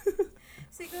time.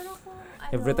 Siguro kung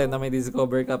every time na may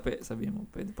discover ka, sabi mo,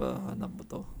 pwede pa hanap mo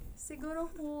to.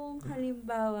 Siguro kung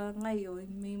halimbawa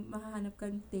ngayon, may makahanap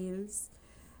kang Tales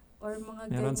or mga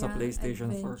meron sa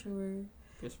PlayStation adventure.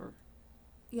 4. PS4.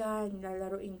 Yan,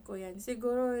 lalaroin ko yan.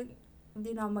 Siguro,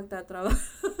 hindi na ako magtatrabaho.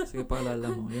 Sige,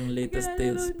 paalala mo. Yung latest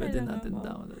Tales, pwede natin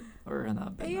download or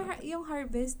hanapin natin. Yung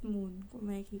Harvest Moon, kung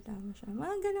makikita mo siya.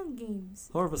 Mga ganang games.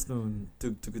 Harvest Moon.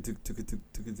 Tug.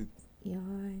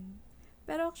 Yan.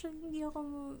 Pero actually, hindi ako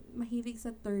mahilig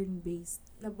sa turn-based.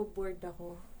 Naboboard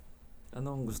ako.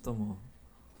 Anong gusto mo?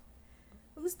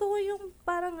 Gusto ko yung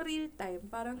parang real-time,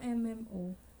 parang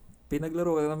MMO.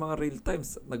 Pinaglaro ka ng mga real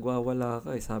times, nagwawala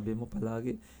ka sabi mo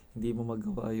palagi, hindi mo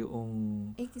magawa yung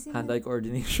hand-eye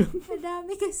coordination.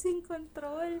 Madami kasing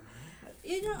control.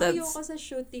 Yun yung ayoko sa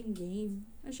shooting game.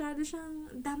 Masyado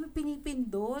siyang, dami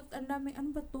pinipindot, ang dami,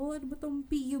 ano ba to? Ano ba tong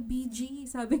PUBG?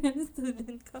 Sabi nga ng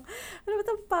student ko. Ano ba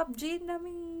tong PUBG? Ang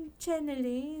daming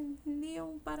channeling. Hindi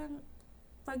yung parang,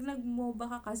 pag nag-MOBA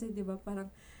ka kasi, di ba,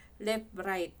 parang left,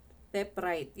 right.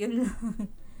 Yun lang.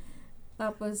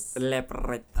 Tapos, left,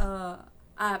 right.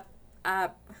 Up.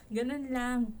 Ganun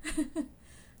lang.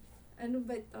 Ano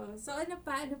ba ito? So, ano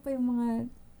pa yung mga,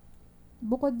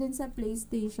 bukod din sa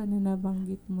PlayStation na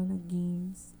nabanggit mo na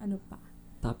games, ano pa?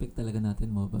 Topic talaga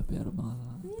natin MOBA, pero mga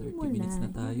 30 minutes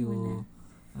na tayo.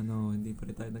 Hindi pa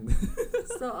rin tayo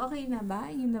So, okay na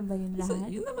ba? Yun na ba yung lahat?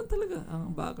 Yun naman talaga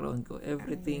ang background ko.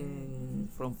 Everything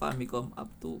from Famicom up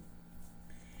to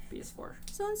PS4.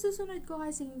 So, ang susunod ko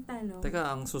kasing tanong.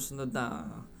 Teka, ang susunod na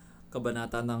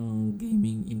kabanata ng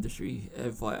gaming industry,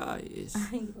 FYI, is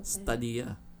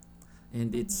Stadia.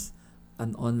 And it's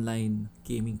an online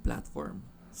gaming platform.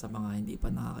 Sa mga hindi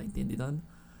pa nakakaintindi doon,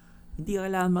 Hindi ka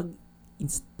kailangan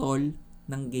mag-install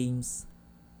ng games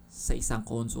sa isang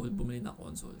console, bumili ng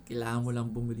console. Kailangan mo lang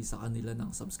bumili sa kanila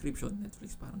ng subscription,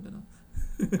 Netflix, parang gano'n.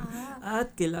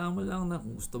 At kailangan mo lang na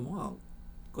kung gusto mo nga,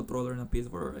 controller ng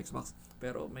PS4 or Xbox.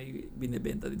 Pero may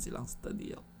binibenta din silang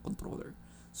Stadia controller.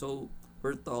 So,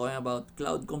 we're talking about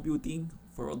cloud computing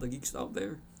for all the geeks out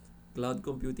there. Cloud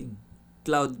computing.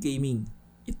 Cloud gaming.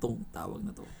 Itong tawag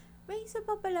na to. May isa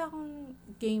pa pala akong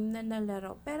game na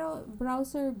nalaro, pero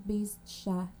browser-based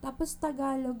siya. Tapos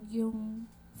Tagalog yung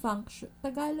function,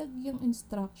 Tagalog yung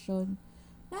instruction.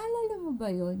 Naalala mo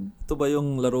ba yun? Ito ba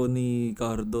yung laro ni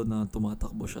Cardo na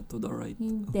tumatakbo siya to the right?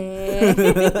 Hindi.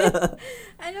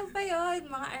 Ano pa yun?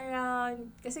 Mga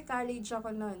around, kasi college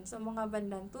ako nun. So, mga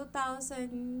bandang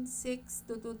 2006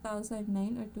 to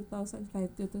 2009 or 2005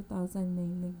 to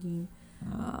 2009 na game.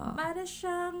 Para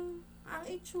siyang, ang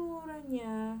itsura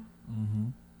niya,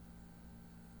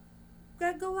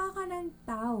 gagawa ka ng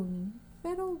town.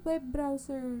 Pero web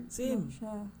browser lang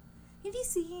siya. Hindi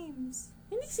Sims.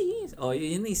 Oh,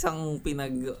 yun isang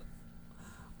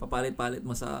papalit-palit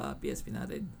mo sa PSP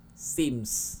natin.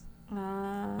 Sims.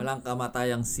 Walang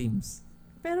kamatayang Sims.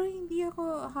 Pero hindi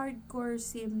ako hardcore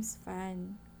Sims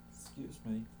fan. Excuse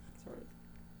me. Sorry.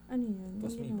 Ano yun? It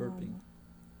was me burping.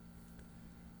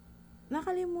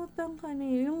 Nakalimutan ka na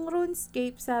yun. Yung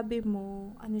RuneScape, sabi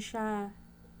mo, ano siya?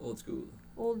 Old school.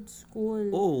 Old school.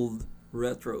 Old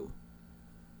retro.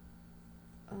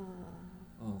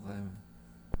 Okay.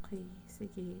 Okay,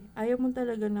 sige. Ayaw mo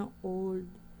talaga ng old.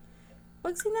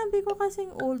 Pag sinabi ko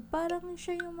kasing old, parang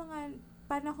siya yung mga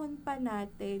panahon pa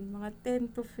natin. Mga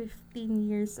 10 to 15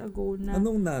 years ago na.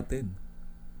 Anong natin?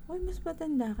 Uy, mas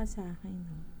matanda ka sa akin.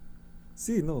 No?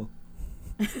 Sino?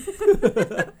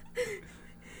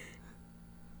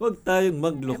 Huwag tayong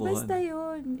maglokohan. Basta yun.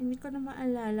 Hindi ko na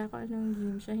maalala kung anong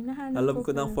game siya. Hinahanap Alam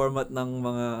ko ng format ng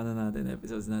mga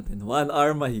episodes natin. 1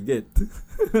 hour mahigit.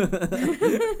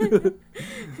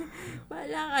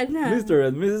 Wala ka na. Mr.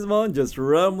 and Mrs. Mon just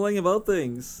rambling about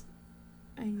things.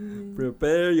 Ayun.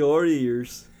 Prepare your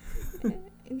ears.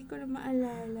 Hindi ko na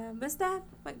maalala. Basta,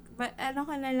 ano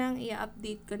ka na lang,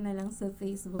 i-update ko na lang sa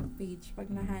Facebook page pag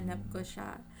nahanap ko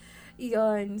siya.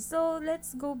 Yun. So,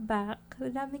 let's go back.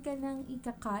 Dami ka nang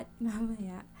ika-cut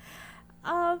mamaya.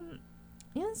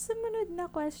 Yung sumunod na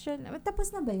question,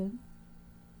 tapos na ba yun?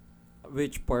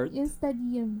 Which part? Yung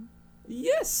study yun.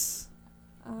 Yes!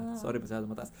 Sorry, masyado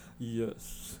mataas.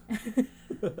 Yes.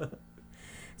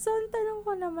 So, ang tanong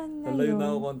ko naman ngayon. Talayo na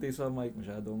ako konti sa mic.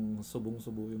 Masyadong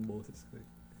subong-subo yung boses ko.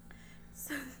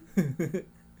 So,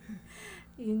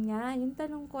 yun nga. Yung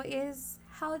tanong ko is,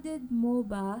 how did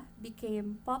MOBA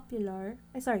become popular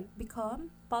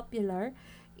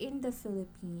in the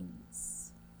Philippines?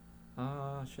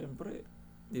 Syempre,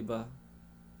 'di ba?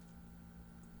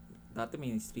 Dati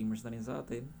may streamers na rin sa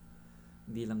atin.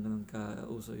 Hindi lang ganun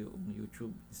ka-uso yung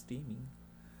YouTube streaming.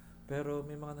 Pero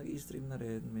may mga nag-i-stream na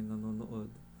rin, may nanonood.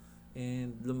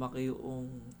 And lumaki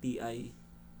yung TI,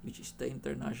 which is the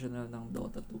international ng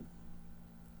Dota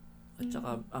 2. At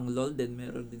saka ang LoL din,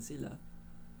 meron din sila.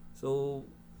 So,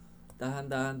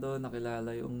 dahan-dahan doon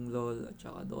nakilala yung LoL at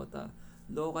saka Dota.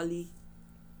 Locally,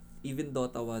 even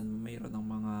Dota 1, mayroon ng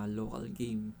mga local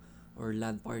game or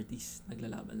LAN parties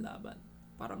naglalaban-laban.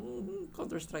 Parang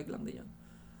Counter-Strike lang din yun.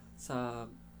 Sa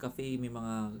cafe, may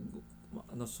mga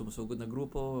sumusugod na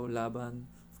grupo, laban.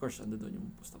 Of course, ando doon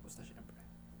yung pusta-pusta syempre.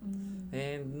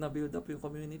 And na-build up yung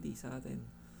community sa atin.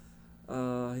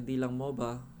 Hindi lang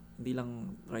MOBA, hindi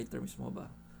lang right term is MOBA.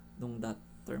 Nung that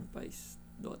term pa is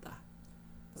Dota.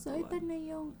 So, ito na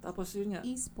yung tapos yun nga,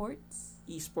 esports?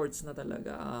 Esports na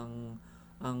talaga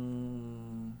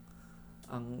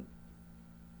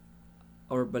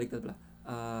or baliktad pala,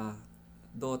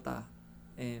 Dota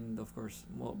and of course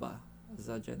MOBA as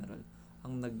a general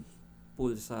ang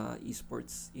nag-pull sa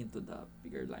esports into the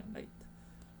bigger limelight,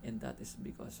 and that is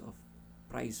because of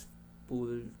prize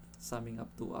pool summing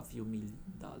up to a few $1 million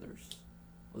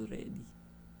already.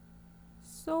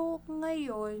 So,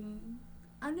 ngayon,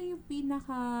 ano yung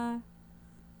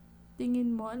tingin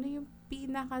mo, ano yung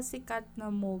pinakasikat na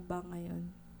MOBA ngayon?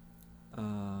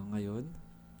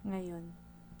 Ngayon.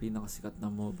 Pinakasikat na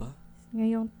MOBA?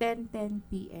 Ngayong 10:10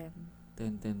 p.m.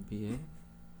 10:10 p.m.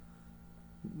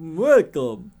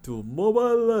 Welcome to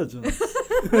Mobile Legends!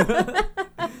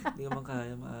 Hindi ko man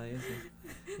kaya maayos eh.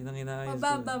 Yun ang inaayos ko.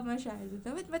 Mababa masyado.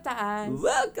 Dapat mataas.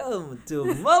 Welcome to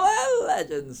Mobile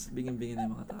Legends! Bingin-bingin na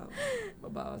yung mga tao.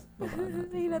 Baba natin.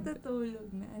 May natutulog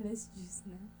na. Alas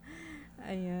 10 na.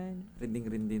 Ayan.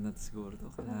 Rinding-rinding natin siguro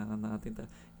to. Kailangan natin.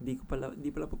 Hindi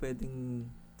pala po pwedeng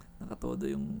nakatodo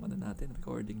yung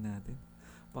recording natin.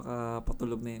 Baka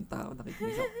patulog na yung tao.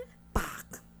 Nakikinig sa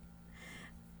pak!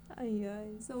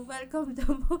 Ayun. So, welcome to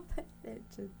Mobile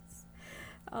Legends.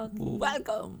 Okay.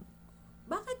 Welcome!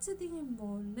 Bakit sa tingin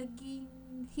mo, naging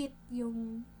hit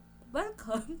yung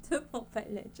welcome to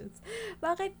Mobile Legends?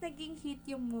 Bakit naging hit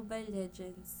yung Mobile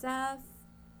Legends sa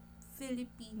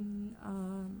Philippine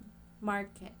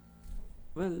market?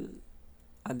 Well,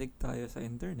 addict tayo sa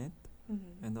internet.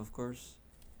 Mhm. And of course,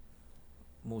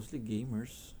 mostly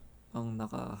gamers ang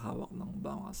nakahawak ng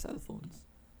mga cellphones.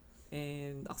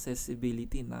 And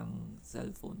accessibility ng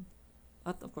cellphone.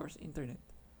 At of course, internet.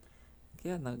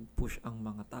 Kaya nag-push ang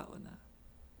mga tao na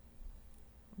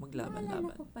Naalala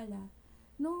maglaban-laban. ko pala,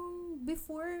 nung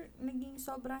before naging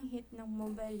sobrang hit ng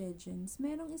Mobile Legends,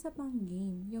 merong isa pang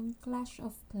game, yung Clash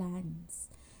of Clans.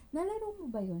 Nalaro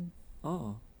mo ba yun?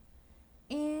 Oo.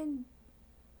 And,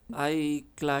 I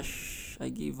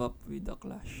gave up with the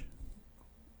Clash.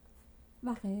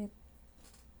 bakit?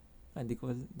 Hindi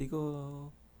ko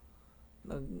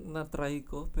na-try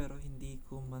ko pero hindi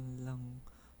ko man lang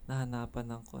nahanapan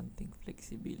ng konting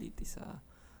flexibility sa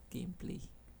gameplay.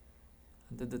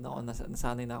 Doon ako,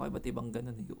 nasanay na ako iba't ibang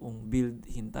ganun. Yung build,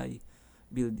 hintay.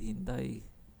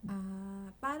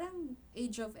 Parang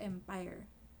Age of Empire.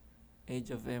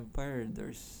 Age of Empire,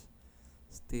 there's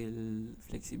still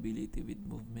flexibility with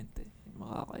movement eh.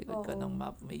 Makakaikot ka Oo. ng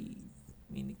map, may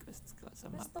mini quests ka sa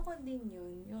map. Gusto ko din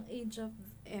yun, yung Age of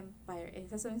Empire.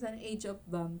 Sasabihin sana Age of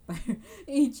Vampire.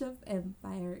 Age of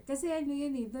Empire. Kasi ano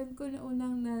yun eh, doon ko na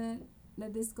unang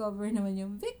na-discover naman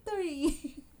yung victory.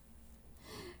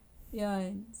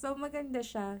 Yun. So, maganda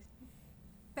siya.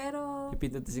 Pero,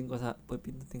 Pipindutin ko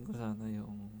sana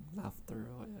yung laughter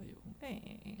o kaya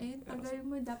yung pero tagal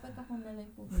mo, dapat ako na lang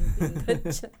pumipindot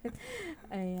dyan.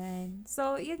 Ayan.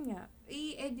 So, yun nga.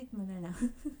 I-edit mo na lang.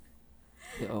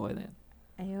 okay na yan.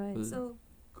 Ayun. We'll So,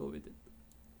 go with it.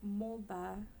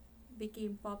 MOBA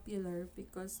became popular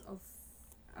because of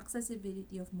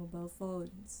accessibility of mobile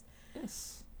phones.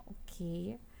 Yes.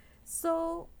 Okay.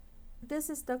 So, this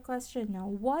is the question now.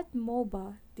 What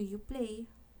MOBA do you play?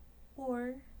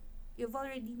 Or, you've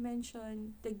already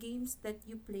mentioned the games that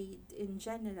you played in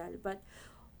general, but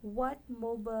what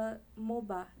MOBA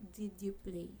did you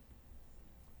play?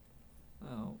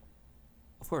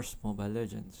 Of course, Mobile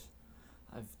Legends.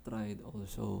 I've tried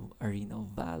also Arena of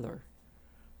Valor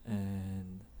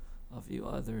and a few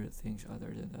other things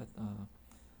other than that.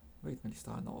 Wait,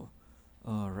 nalistahan ako.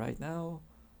 Right now,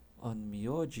 on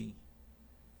Miyoji.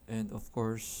 And of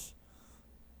course,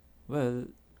 well,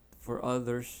 for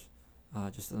others,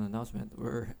 just an announcement,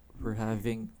 we're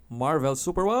having Marvel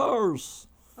Super Wars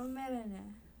Oh, meron na.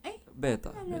 Ay,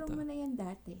 beta. nalaro mo na yan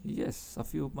dati. Yes, a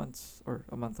few months or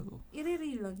a month ago.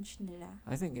 I-relaunch nila.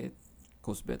 I think it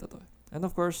closed beta to. And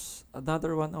of course,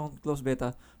 another one on closed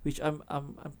beta, which I'm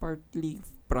partly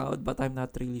proud but I'm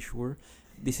not really sure.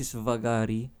 This is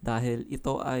Vagari dahil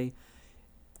ito ay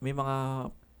may mga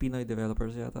Pinoy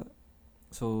developers yata.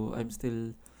 So I'm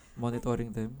still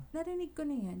monitoring them. Narinig ko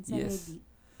na yan sa Yes. Reddit.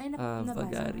 Ay, nabasa ko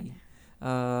Vagari. na.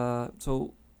 So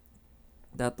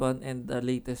that one and the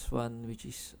latest one, which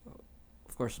is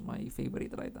of course my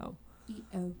favorite right now,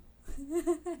 EO.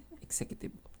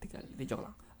 Executive Optical. Di joke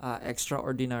lang.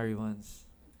 Extraordinary Ones.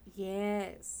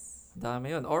 Yes.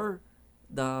 Dami yun. Or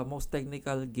the most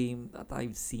technical game that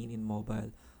I've seen in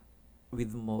mobile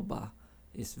with MOBA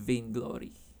is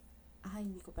Vainglory.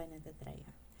 Hindi ko pa natatry.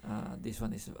 This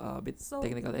one is a bit So-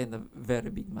 technical and a very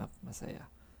big map. Masaya.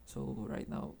 So right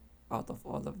now, out of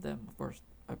all of them, of course,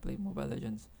 I play Mobile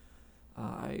Legends.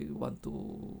 I want to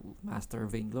master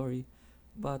Vainglory,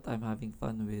 but I'm having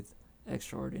fun with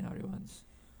Extraordinary Ones.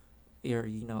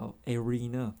 Arena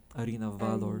Valor. Arena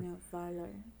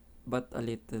Valor. But a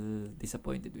little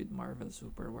disappointed with Marvel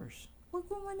Super Wars. Huwag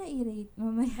mo muna i-rate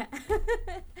mamaya.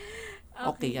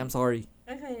 Okay, I'm sorry.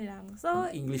 Okay lang. So,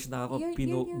 English na ako. yun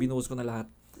yung- Binuhos ko na lahat.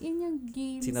 yun yung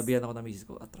games. Sinabihan ako na misis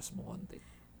ko, atras mo konti.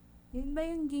 Yun ba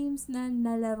yung games na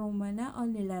nalaro mo na o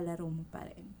nilalaro mo pa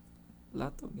rin?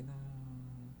 Lahat to,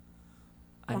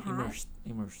 I'm Lahat?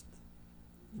 immersed.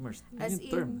 Yun As yung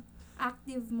term.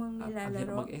 active mong Ang hirap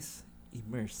nilalaro? mag-S.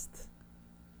 Immersed.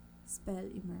 Spell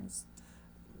immersed.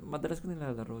 Madalas ko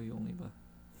nilalaro yung iba.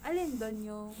 Alin doon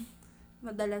yung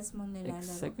madalas mong nilalaro?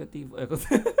 Executive.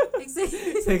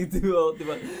 Executive.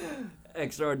 Diba?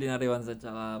 Extraordinary Ones at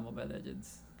saka Mobile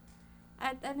Legends.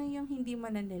 At ano yung hindi mo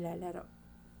na nilalaro?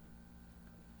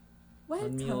 Ang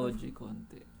Welcome. Miyoji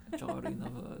konti. At saka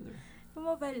Arena Valor. Yung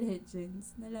Mobile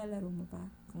Legends, nalalaro mo pa?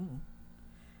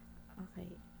 Okay.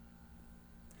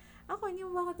 Ako, hindi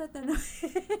mo ba ako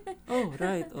tatanungin? Oh,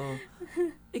 right. Oh.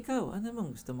 Ikaw, ano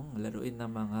bang gusto mong laruin ng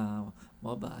mga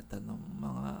MOBA at ng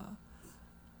mga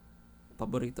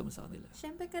paborito mo sa kanila?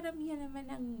 Siyempre, karamihan naman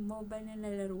ng MOBA na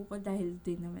nalaro ko dahil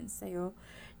din naman sa'yo.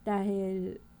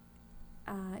 Dahil,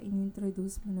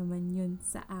 inintroduce mo naman yun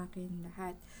sa akin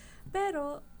lahat.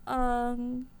 Pero,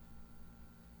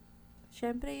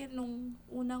 siyempre, yun nung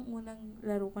unang-unang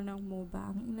laro ko ng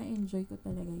MOBA, ang ina-enjoy ko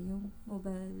talaga yung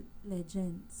Mobile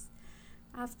Legends.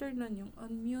 After nun, yung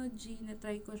on MUG,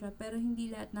 na-try ko siya, pero hindi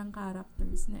lahat ng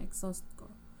characters na exhaust ko.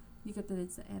 Hindi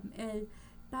katulad sa ML.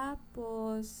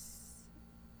 Tapos,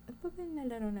 ano pa ba yung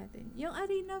nalaro natin? Yung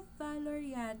Arena of Valor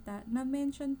yata,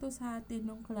 na-mention to sa atin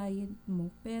ng client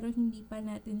mo, pero hindi pa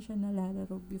natin siya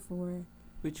nalalaro before.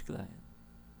 Which client?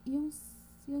 Yung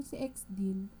si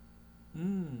X-Deal.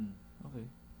 Okay.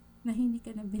 Na hindi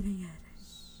ka na binayaran.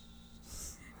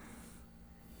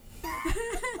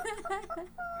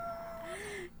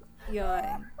 Yun.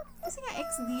 Kasi nga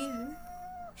X-Deal.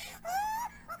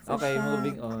 Okay,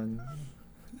 moving on.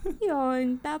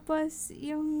 Yun. Tapos,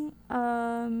 yung,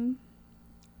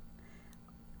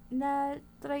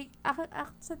 na-try, ako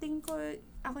sa tingin ko,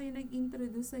 ako yung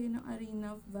nag-introduce sa'yo ng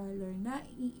Arena of Valor na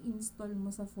i-install mo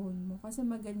sa phone mo. Kasi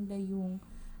maganda yung,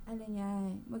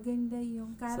 maganda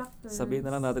yung characters. Sabihin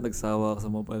na lang natin nagsawa ka sa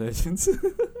Mobile Legends.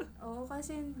 Oo,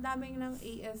 kasi daming ng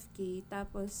AFK.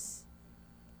 Tapos,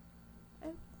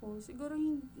 siguro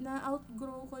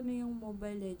na-outgrow ko na yung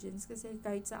Mobile Legends kasi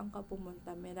kahit saan ka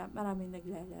pumunta, maraming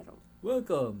naglalaro.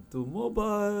 Welcome to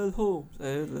Mobile Homes.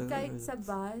 Kahit sa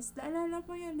bus, naalala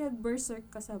mo yung nag-berserk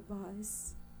ka sa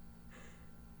bus.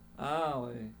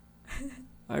 Okay.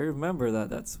 I remember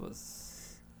that. Was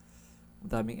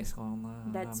madaming S ko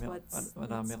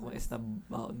marami akong S na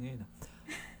baon ngayon.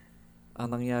 Ang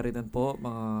nangyari nun po,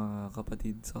 mga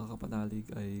kapatid sa kapanalig,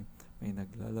 ay may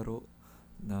naglalaro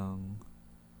ng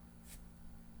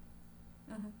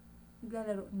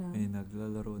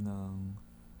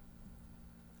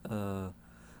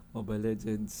Mobile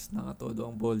Legends, nakatodo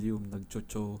ang volume,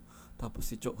 nagchocho, tapos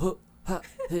si Cho,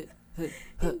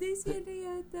 Hindi sila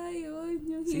yata yun.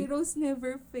 Yung Heroes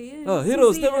Never Fail.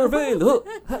 Heroes Never Fail!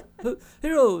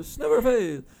 Heroes Never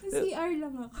Fail! CR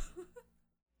lang ako.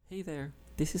 Hey there,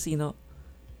 this is Ino.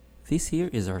 This here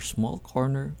is our small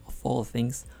corner of all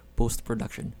things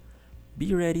post-production.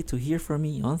 Be ready to hear from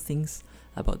me on things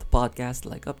about the podcast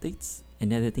like updates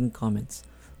and editing comments.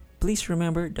 Please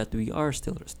remember that we are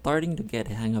still starting to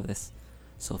get a hang of this,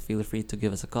 so feel free to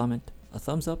give us a comment, a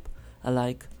thumbs up, a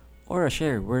like, or a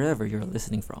share wherever you're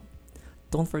listening from.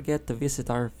 Don't forget to visit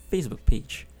our Facebook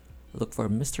page. Look for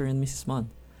Mr. and Mrs.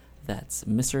 Mon. That's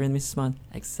Mr. and Mrs. Mon,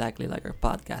 exactly like our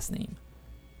podcast name.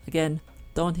 Again,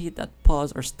 don't hit that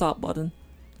pause or stop button.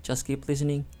 Just keep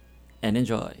listening and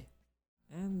enjoy.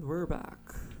 And we're back.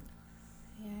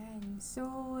 Yan.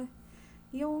 So,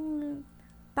 yung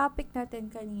topic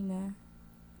natin kanina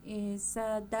is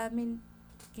sa dami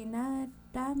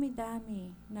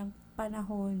ng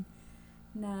panahon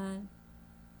na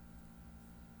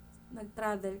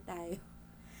nag-travel tayo.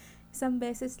 Isang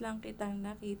beses lang kitang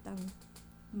nakitang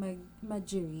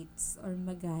mag-jirates or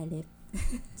magalit.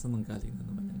 Saan nang galing na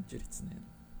naman yung jirates na yan?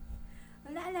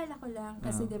 Naalala ko lang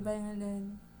kasi diba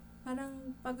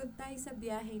parang pagod tayo sa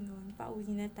biyahe noon,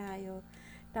 pauwi na tayo.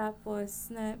 Tapos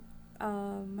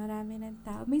marami ng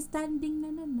tao. May standing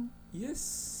na no? Yes.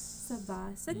 Sa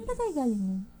bus. Saan ba tayo galing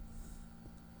nun?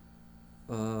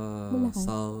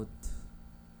 South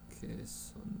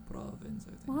Quezon Province,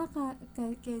 I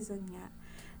think. Quezon nga.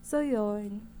 So,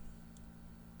 yun.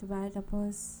 Diba?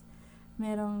 Tapos,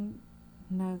 merong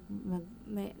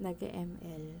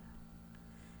nag-ML.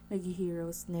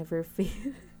 Nag-Heroes Never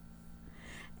Fail.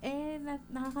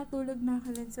 Nakakatulog na ako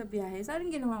lang sa biyahe. So,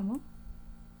 anong ginawa mo?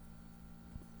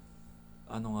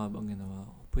 Ano nga bang ginawa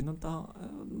ko?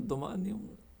 Dumaan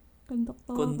yung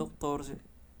konduktor.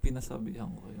 Pinasabihan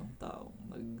ko yung taong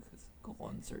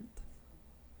nag-concert.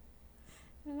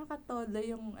 Nakatodo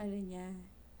yung niya.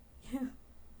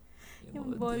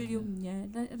 yung volume niya.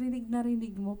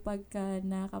 Rinig mo pagka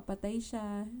nakapatay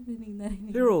siya. Rinig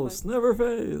Heroes never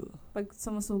fail! Pag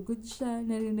sumusugod siya,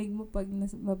 narinig mo pag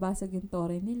mabasag yung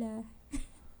tore nila.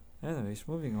 Anyways,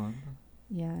 moving on.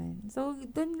 Yan. So,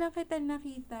 doon lang kita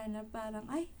nakita na parang,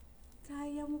 ay,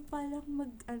 kaya mo palang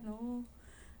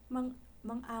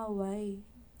mang-away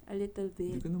a little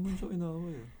bit. Hindi ko naman siya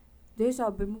inaway.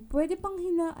 Sabi mo, pwede pang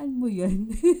hinaan mo yan.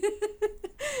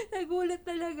 Nagulat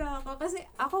talaga ako. Kasi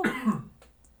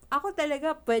ako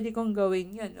talaga pwede kong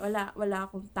gawin yun. Wala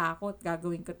akong takot.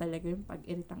 Gagawin ko talaga yun pag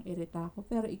iritang-irita ako.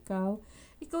 Pero ikaw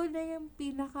na yung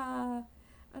pinaka,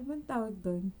 anong tawag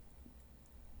doon?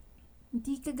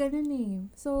 Hindi ka ganun eh.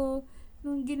 So,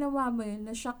 nung ginawa mo yun,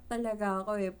 na-shock talaga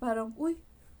ako eh. Parang, uy,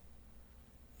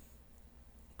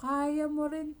 kaya mo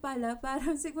rin pala.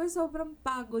 Parang siguro sobrang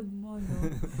pagod mo, no?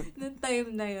 Nung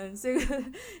time na yun. Siguro,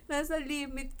 nasa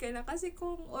limit ka na. Kasi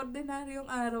kung ordinaryong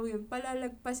araw yun,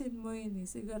 palalagpasin mo yun eh.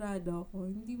 Sigurado ako.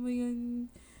 Hindi mo yun,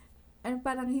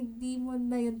 parang hindi mo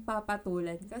na yun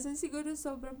papatulan. Kasi siguro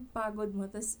sobrang pagod mo.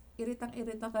 Tapos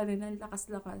iritang-irita ka rin ang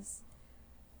lakas-lakas.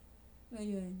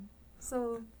 Ngayon.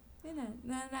 So, yun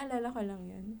naalala ko lang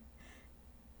yun.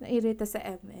 Nairita sa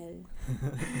ML.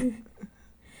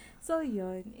 So,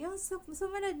 yun. Yung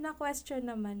sumunod na question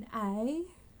naman ay,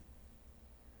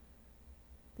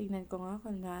 tingnan ko nga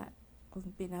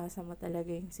kung pinasa mo talaga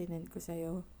yung sinend ko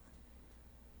sa'yo.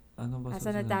 Ano ba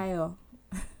Asa na tayo?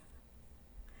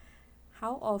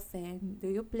 How often do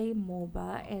you play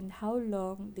MOBA and how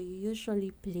long do you usually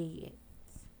play it?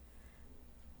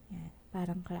 Yan.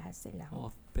 Parang klase lang. How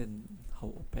often?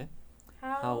 How often?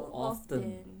 How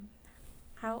often?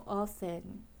 How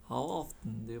often? How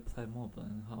often do you play MOBA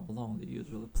and how long do you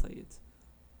usually play it?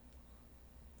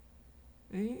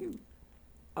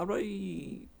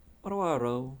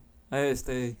 Araw-araw. Every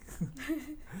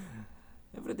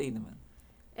day naman.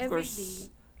 Of Every course,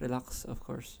 day. relax, of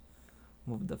course.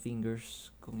 Move the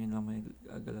fingers kung yun lang may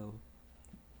gagalaw.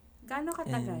 Gaano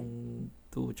katagal? And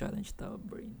to challenge the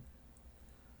brain.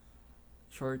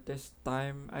 Shortest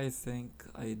time I think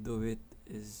I do it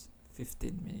is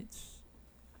 15 minutes.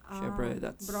 Syempre,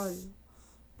 that's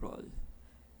brawl.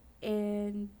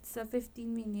 And sa 15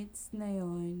 minutes na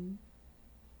yun,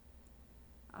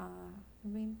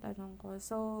 ano yung tanong ko?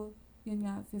 So, yun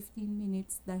nga, 15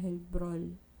 minutes dahil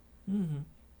brawl. Mm-hmm.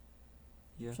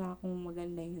 Yeah. Tsaka kung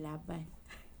maganda yung laban.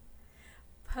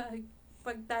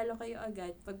 pag talo kayo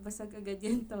agad, pagbasag agad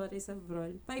yung tore sa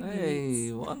brawl, 5 minutes.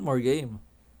 Hey, one more game.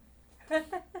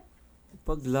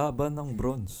 Paglaban ng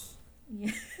bronze.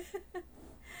 Yeah.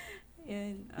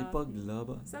 Yan.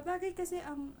 Ipaglaban. Sa bagay kasi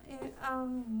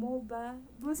ang MOBA,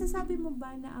 masasabi mo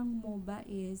ba na ang MOBA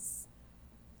is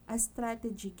a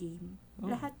strategy game? Oh.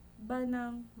 Lahat ba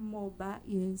ng MOBA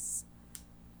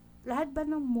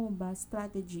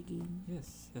strategy game?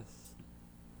 Yes.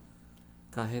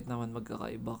 Kahit naman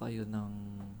magkakaiba kayo ng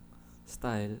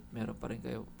style, meron pa rin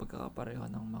kayo pagkakapareho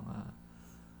ng mga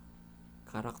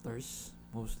characters,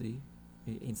 mostly.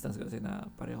 May instance kasi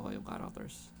na pareho kayong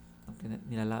characters ng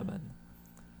nilalaban.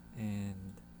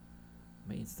 And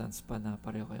may instance pa na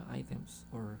pareho kayong items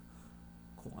or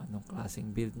kung anong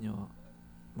klaseng build nyo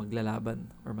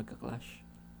maglalaban or magka-clash.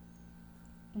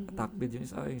 Mm-hmm. Attack build yung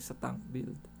isa tank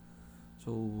build.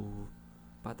 So,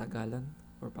 patagalan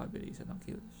or pabilisan ng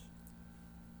kills.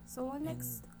 So,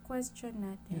 next question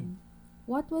natin.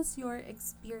 What was your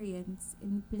experience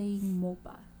in playing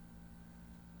MOBA?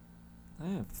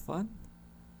 Fun,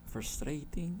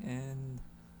 frustrating, and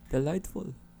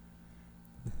delightful.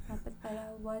 Dapat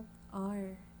pala, what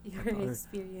are your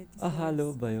experiences?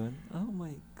 Halo ba yun? Oh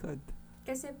my God.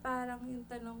 Kasi parang yung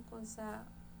tanong ko sa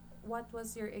what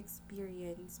was your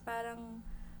experience, parang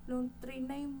nung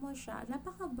trinay mo siya,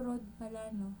 napaka-broad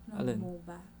pala, no? Ng Alin?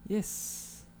 MOBA. Yes.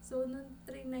 So, nung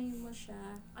trinay mo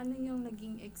siya, ano yung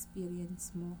naging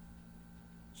experience mo?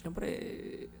 Siyempre,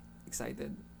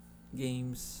 excited.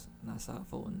 Games, nasa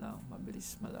phone lang,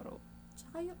 mabilis malaro.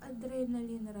 Tsaka yung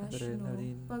adrenaline rush,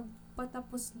 Adrenaline. no? Pag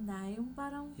patapos na, yung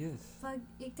parang Yes. pag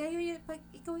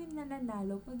ikaw yung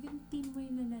nananalo, pag yung team mo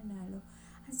yung nananalo,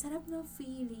 ang sarap ng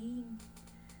feeling.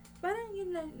 Parang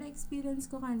yun na-experience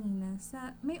ko kanina.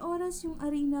 May oras yung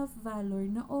Arena of Valor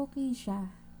na okay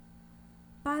siya.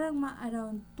 Parang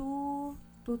ma-around 2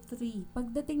 to 3.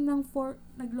 Pagdating ng 4,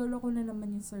 nagloloko na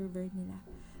naman yung server nila.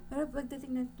 Pero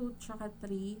pagdating ng 2 tsaka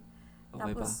 3,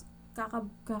 Okay tapos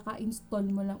kaka-install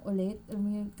mo lang ulit, alam mo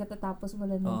yung katatapos mo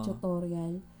lang ng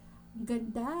tutorial. Ang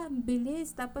ganda, ang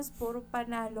bilis, tapos puro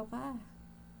panalo ka.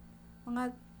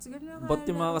 Siguro Ba't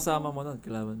yung mga kasama mo nun,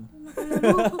 kilaban mo?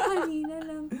 Nakalaro ko kanina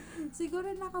lang.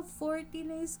 Siguro naka 40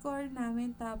 na yung score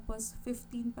namin, tapos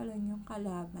 15 pa lang yung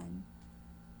kalaban.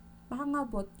 Baka nga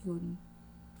bot yun.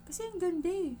 Kasi ang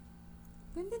ganda eh.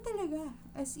 Ganda talaga.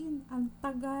 As in, ang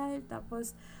tagal,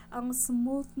 tapos ang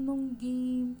smooth nung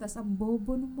game, tapos ang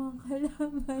bobo ng mga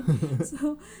kalaban.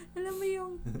 So, alam mo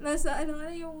yung,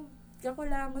 yung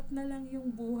kakulangot na lang yung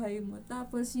buhay mo.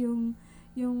 Tapos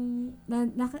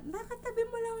nakatabi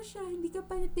mo lang siya, hindi ka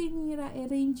pa tinira,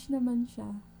 range naman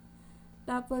siya.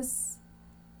 Tapos,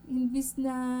 imbis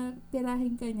na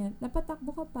tirahin ka niya,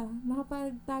 napatakbo ka pa,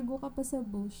 nakapagtago ka pa sa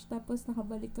bush, tapos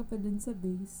nakabalik ka pa dun sa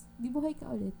base. Di buhay ka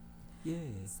ulit.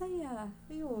 Yeah. Saya.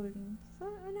 Ayun. So,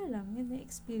 lang, yun na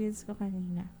experience ko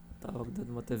kanina. Tawag doon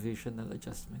motivational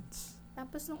adjustments.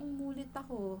 Tapos nung umulit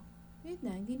ako, yun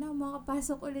na, hindi na ako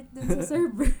makapasok ulit dun sa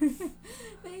server.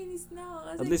 Nainis na ako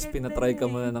kasi At least pinatry ka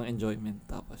muna ng enjoyment.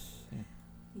 Tapos, yeah.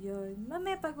 Yun.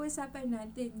 Mamaya pag-usapan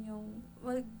natin yung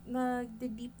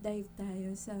nag-deep dive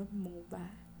tayo sa MOBA.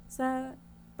 Sa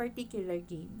particular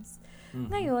games. Mhm.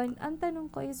 Ngayon, ang tanong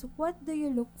ko is, what do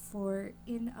you look for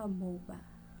in a MOBA?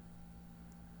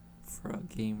 For a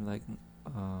game like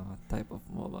type of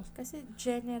MOBA. Kasi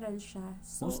general siya.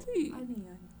 So, Mostly ano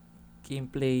yun?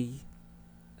 gameplay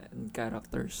and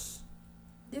characters.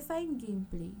 Define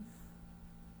gameplay.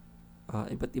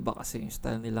 Iba't iba kasi yung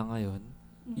style nila ngayon.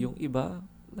 Yung iba,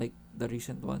 like the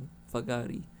recent one,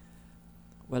 Fagari,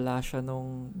 wala siya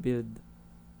nung build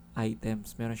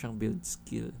items. Meron siyang build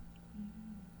skill.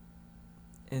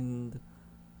 And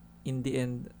in the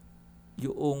end,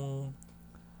 yung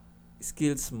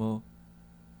skills mo,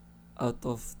 out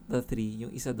of the 3,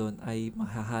 yung isa doon ay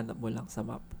mahahanap mo lang sa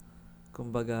map.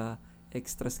 Kumbaga,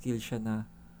 extra skill siya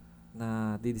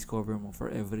na di-discover mo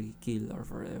for every kill or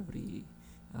for every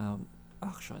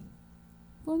action.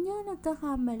 Kung yun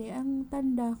nagkakamali, ang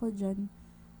tanda ko dyan,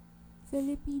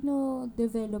 Filipino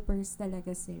developers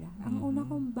talaga sila. Ang una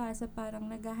kong basa, parang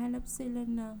naghahanap sila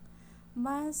ng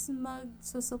mas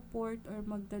mag-support or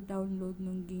magda-download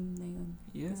ng game na yun.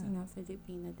 Yeah. Kasi nga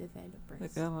Filipino developers.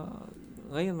 Kaya nga,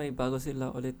 ngayon may bago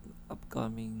sila ulit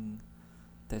upcoming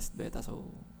test beta.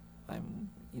 So,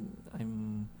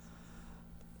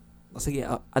 sige,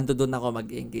 ando doon ako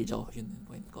mag-engage ako. Yun yung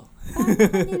point ko.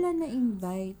 Paano nila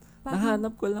na-invite?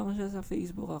 Nahanap ko lang siya sa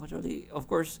Facebook actually. Of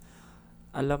course,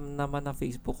 alam naman na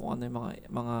Facebook kung ano yung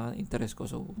mga interest ko.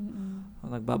 So,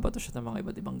 nagbabato siya ng mga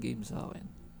iba't ibang games sa akin.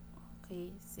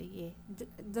 Okay, sige.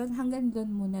 Hanggang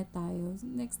doon muna tayo.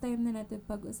 Next time na natin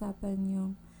pag-usapan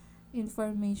yung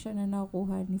information na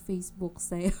nakukuha ni Facebook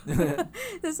sa'yo.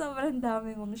 So, sobrang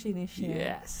dami mong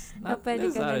sinishare. Yes. Na pwede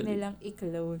ka na nilang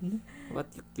i-clone.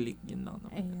 What you click, yun lang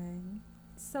naman. Ayan.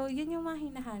 So, yun yung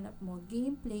mga hinahanap mo.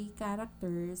 Gameplay,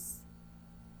 characters,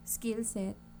 skill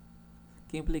set,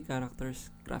 Gameplay, characters,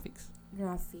 graphics.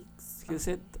 Skill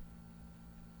set,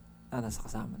 nasa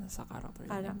kasama na sa character.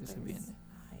 Characters.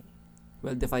 Okay.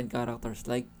 Well-defined characters.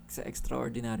 Like sa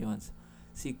extraordinary ones.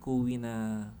 Si Kui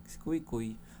na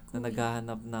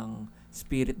naghahanap ng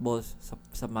spirit balls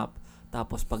sa map.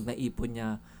 Tapos pag naipon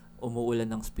niya, umuulan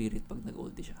ng spirit pag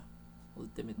nag-ulti siya.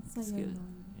 Ultimate skill.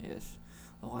 Yes.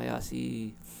 O kaya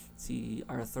si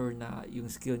Arthur na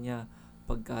yung skill niya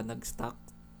pagka nag-stack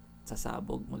sa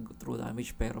sabog, mag-true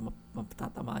damage pero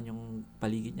matatamaan yung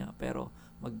paligid niya pero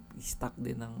mag-stack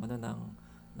din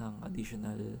ng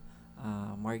additional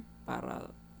mark para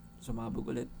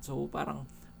sumabog ulit. So parang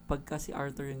pagka si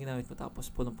Arthur yung ginamit mo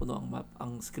tapos punong-puno ang map,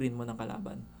 ang screen mo ng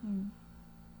kalaban.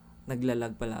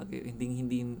 Naglalag palagi.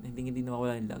 Hindi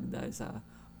nawawala yung lag dahil sa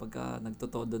pagka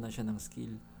nagtotodo na siya ng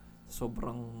skill.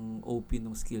 Sobrang OP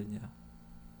nung skill niya.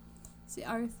 Si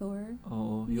Arthur?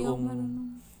 Oo. Yung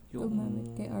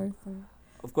gumamit kay Arthur.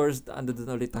 Of course, ando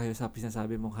doon ulit tayo sa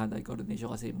sinasabi mong hand-eye coordination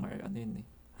kasi ano yun eh.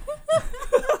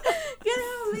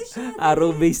 Grabe siya.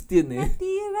 Arrow-based yun eh.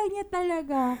 Natira niya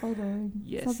talaga ako doon.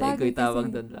 Yes, iko'y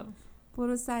tawag doon lang.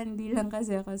 Puro Sandy lang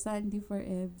kasi ako. Sandy for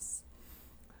Evs.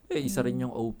 Isa rin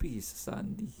yung OP sa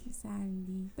Sandy.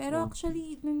 Pero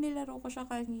actually, nung nilaro ko siya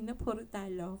kanina, puro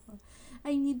talo ako.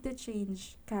 I need to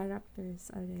change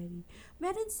characters already.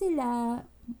 Meron sila,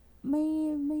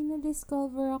 may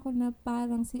na-discover ako na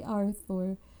parang si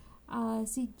Arthur.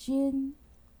 Si Jin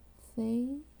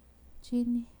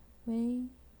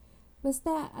Wei.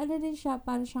 Basta, ano din siya,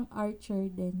 parang siyang archer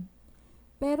din.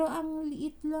 Pero ang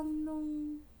liit lang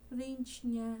nung range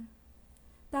niya.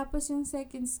 Tapos yung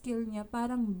second skill niya,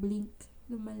 parang blink.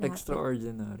 Lumalapit.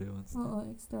 Extraordinary ones. Oo,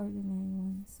 extraordinary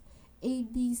ones.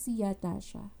 ADC yata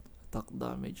siya. Attack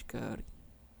damage carry.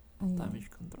 Ayun.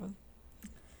 Damage control.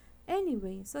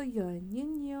 Anyway, so yun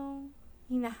yung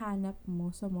hinahanap mo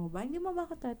sa MOBA. Hindi mo ba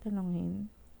ako tatanungin?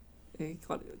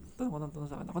 Tanong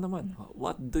sa akin. Ako naman,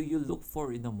 what do you look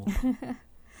for in a MOBA?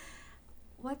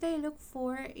 What I look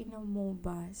for in a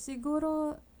MOBA,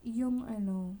 siguro yung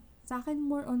sa akin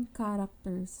more on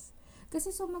characters.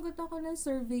 Kasi sumagot ako ng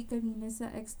survey kanina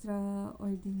sa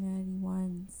extraordinary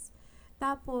ones.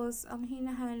 Tapos, ang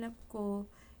hinahanap ko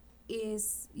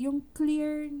is yung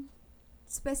clear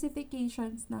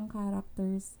specifications ng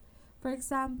characters. For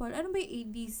example, ano ba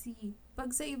yung ADC?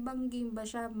 Pag sa ibang game ba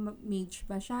siya, mage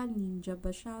ba siya, ninja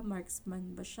ba siya,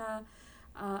 marksman ba siya,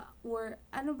 or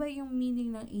ano ba yung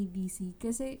meaning ng ADC?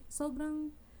 Kasi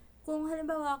sobrang, kung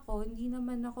halimbawa ako, hindi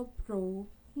naman ako pro,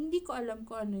 hindi ko alam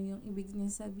kung ano yung ibig niya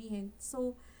sabihin.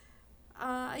 So,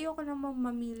 ayoko namang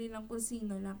mamili ng kung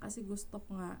sino lang kasi gusto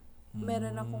ko nga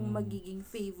meron akong magiging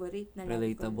favorite na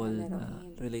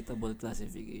relatable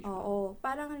classification. Oo.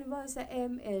 Parang halimbawa sa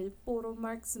ML, puro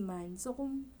marksman. So,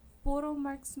 kung puro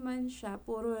marksman siya,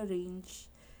 puro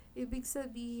range, Ibig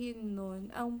sabihin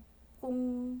nun, kung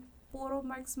puro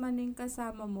marksman yung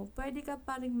kasama mo, pwede ka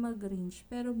pa rin mag-range,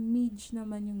 pero mage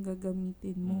naman yung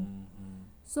gagamitin mo.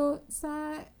 So,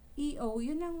 sa EO,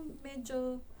 yun ang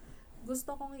medyo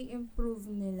gusto kong i-improve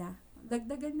nila.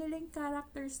 Dagdagan nila yung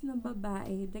characters na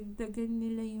babae, dagdagan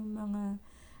nila yung mga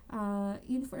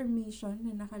information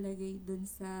na nakalagay dun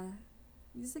sa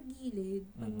gilid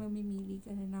pag mamimili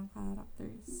ka na ng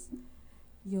characters.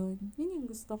 Yun yung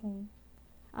gusto kong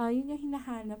yun yung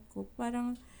hinahanap ko.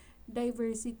 Parang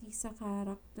diversity sa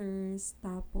characters.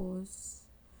 Tapos,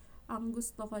 ang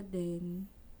gusto ko din,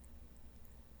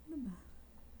 ano ba?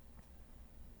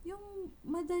 Yung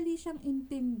madali siyang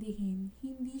intindihin.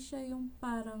 Hindi siya yung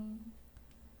parang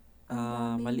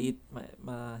maliit,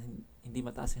 hindi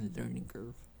mataas yung learning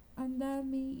curve. Ang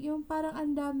dami, yung parang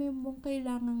ang dami mong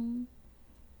kailangang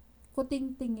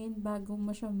kuting-tingin bago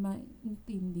mo siya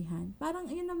maintindihan. Parang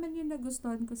yun naman yung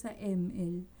nagustuhan ko sa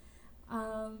ML.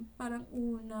 Parang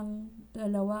unang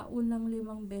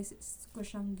 5 beses ko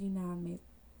siyang ginamit.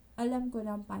 Alam ko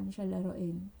lang paano siya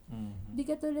laruin. Di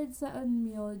katulad sa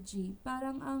Onmyoji.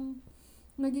 Parang ang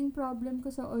naging problem ko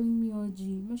sa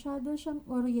Onmyoji, masyado siyang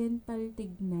oriental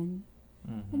tignan.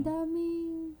 Ang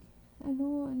daming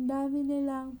ang dami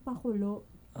nilang pakulo.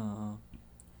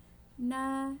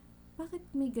 Na bakit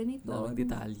may ganito? Daming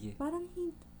detalye. Parang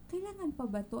kailangan pa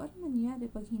ba to? Ano mangyari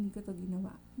pag hindi ko to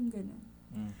ginawa? Yung ganun.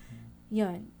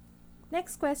 Yan.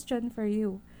 Next question for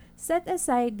you. Set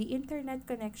aside the internet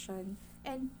connection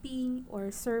and ping or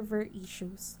server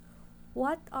issues.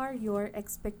 What are your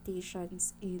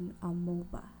expectations in a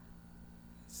MOBA?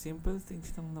 Simple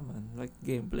things lang naman. Like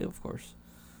gameplay, of course.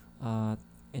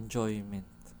 Enjoyment.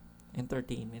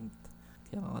 Entertainment.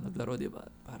 Kaya nga naglaro, diba?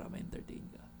 Para ma-entertain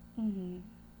ka.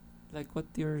 Like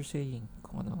what you're saying.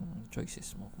 Kung anong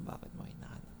choices mo. Kung bakit mo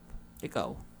hinahanap.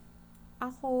 Ikaw?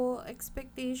 Ako,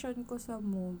 expectation ko sa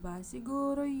MOBA,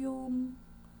 siguro yung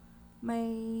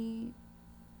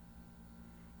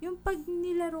yung pag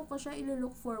nilaro ko siya,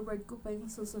 ilo-look forward ko pa yung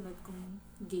susunod kong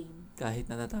game. Kahit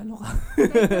na natalo ka.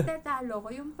 Kahit natatalo ko,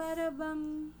 yung para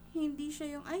bang hindi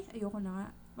siya yung, ay, ayoko na nga.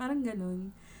 Parang ganun.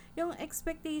 Yung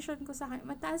expectation ko sa akin,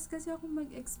 mataas kasi ako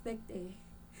mag-expect eh.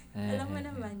 Alam mo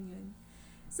naman yun.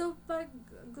 So, pag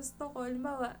gusto ko,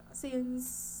 halimbawa,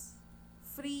 since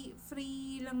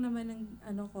free lang naman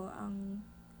ang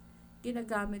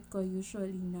ginagamit ko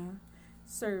usually na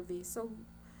service. So,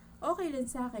 okay lang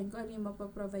sa akin kung ano yung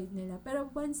mapaprovide nila.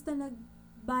 Pero once na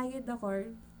nagbayad ako, or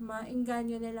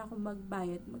maingganyo nila ako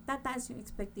magbayad, magtataas yung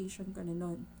expectation ko na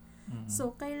nun.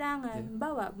 So, kailangan,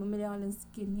 bumili ako ng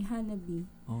skin ni Hanabi.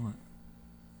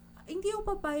 Hindi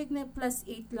ako papayag na plus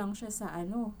 8 lang siya sa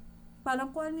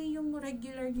Parang kung ano yung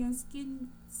regular niyang skin,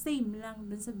 same lang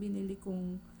dun sa binili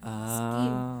kong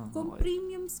skin. Kung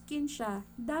premium skin siya,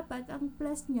 dapat ang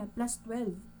plus niya, plus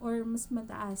 12 or mas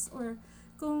mataas. Or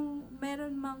kung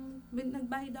meron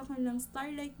nagbayad ako ng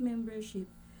Starlight membership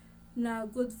na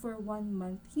good for 1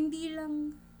 month, hindi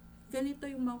lang ganito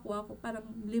yung makuha ko, parang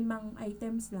 5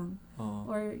 items lang.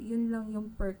 Or yun lang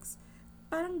yung perks.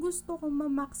 Parang gusto ko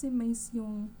ma-maximize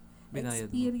yung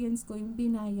binayad experience ko, yung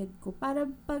binayad ko. Para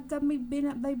pagka may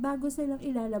bago silang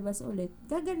ilalabas ulit,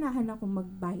 gaganahan ako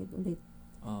magbayad ulit.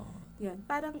 Yan.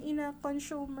 Parang in a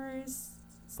consumers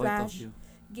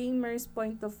 / gamers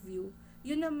point of view,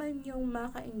 yun naman yung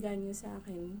makainganyo sa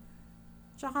akin.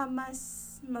 Tsaka mas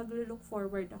maglo-look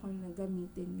forward ako na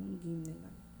gamitin yung game na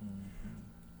yun.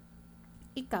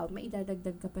 Ikaw, may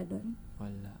idadagdag ka pa doon?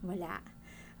 Wala.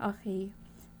 Okay.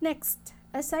 Next,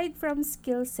 aside from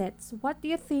skill sets, what do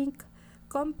you think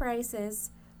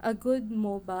comprises a good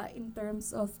MOBA in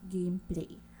terms of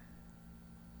gameplay?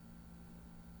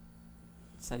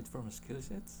 Aside from skill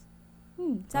sets?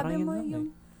 Sabi mo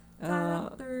yung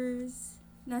characters,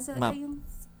 nasa map. Yung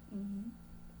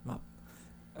Map.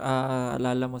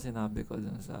 Alala mo sinabi ko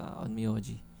dun sa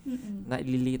Onmyoji. Na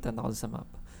ililitan ako sa map.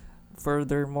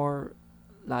 Furthermore,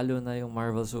 lalo na yung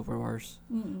Marvel Super Wars.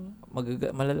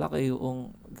 Malalaki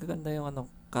yung gaganda yung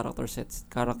character sets,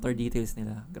 character details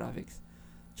nila, graphics.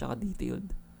 Tsaka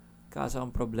detailed. Kaso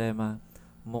ang problema,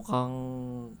 mukhang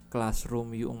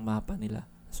classroom yung mapa nila.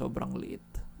 Sobrang liit.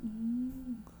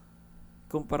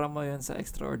 Kumpara mo yun sa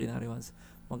extraordinary ones.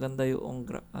 Maganda yung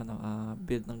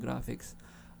build ng graphics.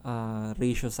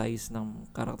 Ratio size ng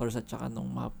characters at tsaka ng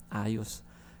map, ayos.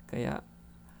 Kaya,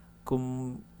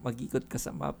 kung mag-ikot ka sa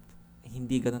map,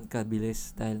 hindi ganun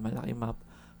kabilis dahil malaki map,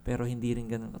 pero hindi rin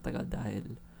ganun katagal dahil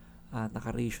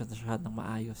naka-ratio na siya ng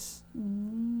maayos.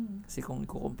 Kasi kung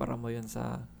ikukumpara mo yun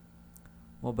sa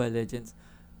Mobile Legends,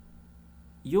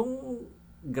 yung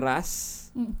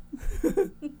grass,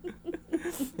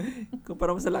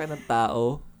 kumpara mo sa laki ng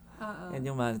tao, Oo. And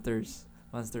yung monsters.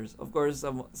 Monsters. Of course,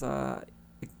 sa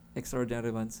extraordinary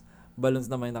ones,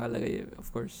 balloons naman yung nakalagay. Of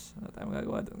course, ano tayo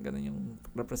magagawa doon. Ganun yung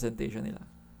representation nila.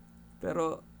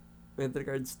 Pero, with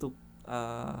regards to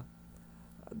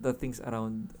the things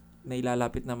around,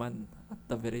 nailalapit naman at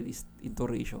the very least into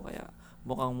ratio. Kaya,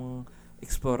 mukhang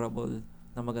explorable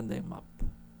na maganda yung map.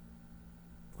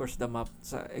 Of course, the map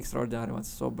sa extraordinary ones,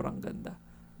 sobrang ganda.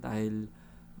 Dahil,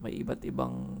 may iba't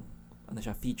ibang,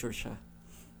 feature siya.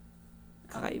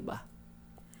 Kakaiba.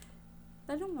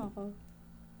 Tanong ako.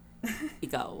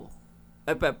 Ikaw.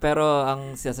 Pero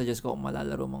ang sinasuggest ko kung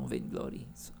malalaro mong Vainglory.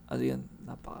 So, yun,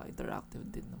 napaka-interactive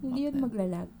din ng Hindi map yun na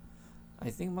maglalag. I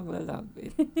think maglalag.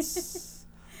 It's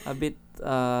a bit,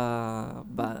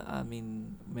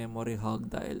 memory hog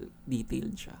dahil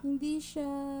detailed siya. Hindi siya,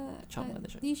 Tsaka na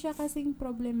siya. hindi siya kasing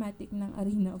problematic ng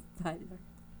Arena of Valor.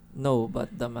 No,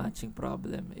 but the matching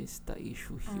problem is the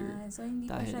issue here. So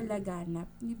hindi pa siya laganap.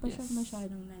 Hindi pa siya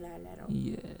masyadong nalalaro.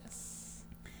 Yes.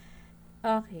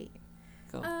 Okay.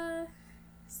 Ikaw.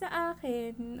 Sa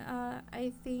akin,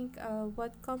 I think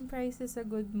what comprises a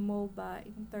good MOBA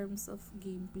in terms of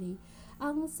gameplay,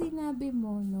 ang sinabi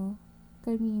mo, no,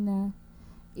 kanina,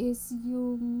 is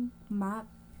yung map.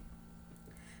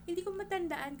 Hindi ko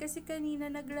matandaan kasi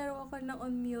kanina naglaro ako ng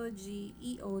Onmyoji,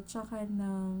 EO, tsaka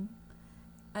ng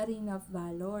Arena of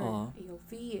Valor,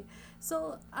 AOV.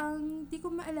 So, di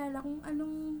ko maalala kung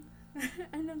anong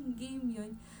anong game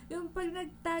yun. Yung pag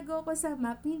nagtago ako sa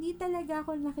map, hindi talaga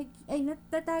ako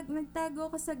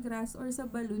nagtago ako sa grass or sa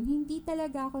balloon, hindi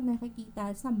talaga ako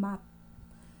nakikita sa map.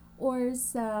 Or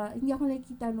hindi ako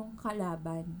nakikita nung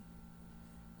kalaban.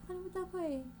 Nakalimutan ko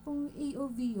kung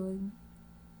AOV yun.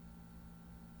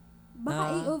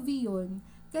 Baka AOV yun.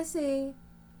 Kasi,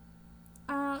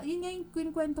 yun nga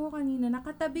yung kwento ko kanina,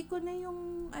 nakatabi ko na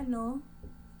yung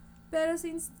pero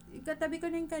since katabi ko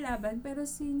na yung kalaban, pero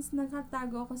since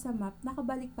nakatago ako sa map,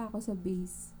 nakabalik pa ako sa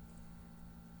base.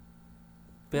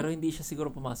 Pero hindi siya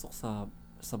siguro pumasok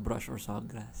sa brush or sa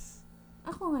grass.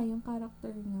 Ako nga, yung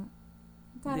character nga.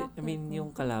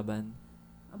 Yung kalaban.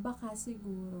 Baka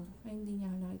siguro. Ay, hindi niya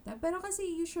ako nakita. Pero kasi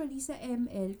usually sa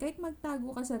ML, kahit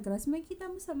magtago ka sa grass, may kita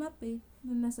mo sa map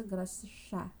na nasa grass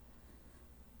siya.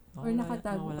 Or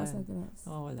nakatago ka sa grass.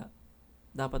 Wala.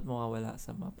 Dapat mawawala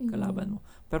sa map, kalaban mo.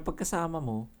 Pero pagkasama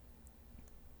mo,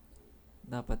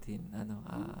 dapat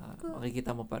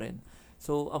makikita mo pa rin.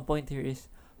 So, ang point here is,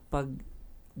 pag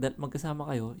magkasama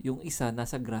kayo, yung isa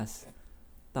nasa grass,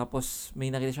 tapos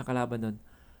may nakita siyang kalaban doon,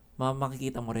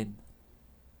 makikita mo rin.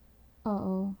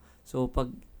 Oo. So,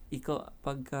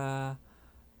 pagka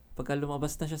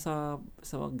lumabas na siya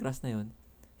sa grass na yon,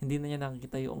 hindi na niya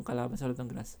nakikita yung kalaban sa loob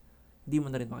ng grass, hindi mo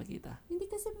na rin makikita.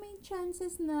 Hindi kasi may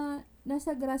chances na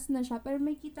nasa grass na siya, pero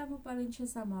may kita mo pa rin siya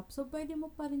sa map. So, pwede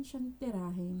mo pa rin siyang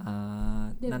tirahin.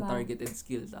 Diba? Non-targeted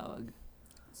skill tawag.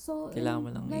 So, kailangan mo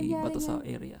lang ibato sa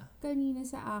area. Kanina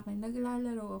sa akin,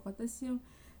 naglalaro ako. Tapos yung,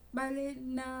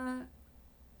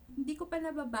 hindi ko pa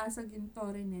nababasag yung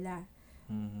tore nila.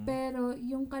 Mm-hmm. Pero,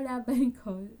 yung kalaban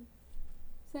ko,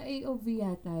 sa AOV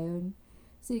yata yun,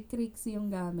 si Crixie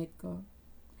yung gamit ko.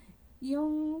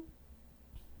 Yung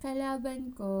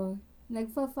kalaban ko,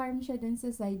 nagfa-farm siya dun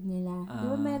sa side nila. Di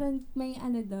ba may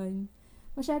doon?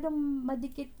 Masyadong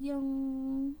madikit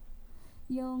yung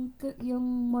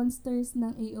monsters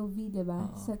ng AOV, di ba?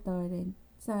 Sa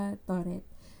turret.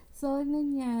 So,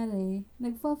 nangyari,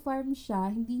 nagfa-farm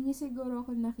siya, hindi niya siguro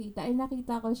ako nakita.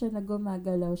 Nakita ko siya na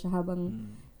gumagalaw siya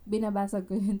habang binabasag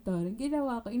ko yung torrent.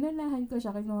 Ginawa ko, inunahan ko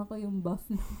siya, kinuha ko yung buff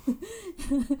na.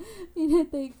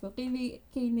 Pinatay ko,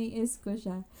 kinais ko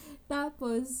siya.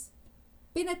 Tapos,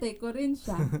 pinatay ko rin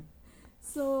siya.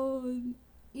 So,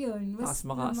 yun. Mas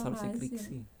makaasar si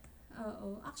Crixie.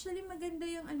 Oo. Actually, maganda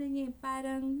yung niya,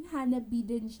 parang hanabi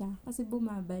din siya kasi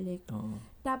bumabalik. Oo.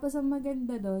 Tapos, ang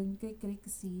maganda doon kay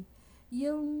Crixie,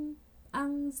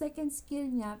 ang second skill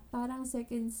niya, parang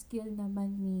second skill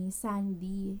naman ni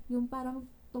Sandy. Yung parang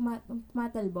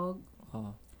tumatalbog.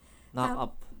 Knock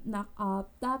up.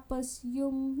 Tapos,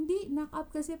 hindi knock up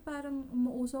kasi parang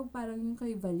umuusog, parang yung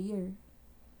kay Valier.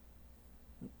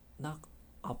 Knock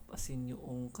up as in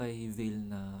yung kay Veil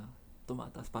na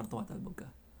tumataas, parang tumatalbog ka.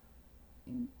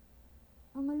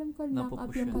 Ang alam ko, knock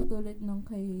up yung katulad nung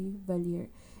kay Valier.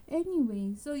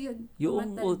 Anyway, so yun.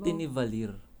 Yung ulti ni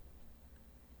Valier.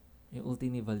 Yung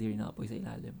ulti ni Valier na apoy sa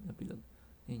ilalim na bilog.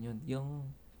 Yun.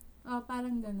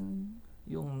 Parang ganun.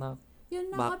 Yung knock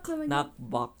back.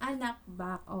 Knockback.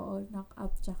 Knockback. Oo, knock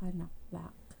up tsaka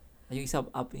knockback. Yung isa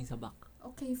up, yung isa back.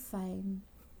 Okay, fine.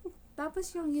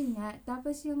 Tapos yun nga.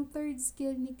 Tapos yung third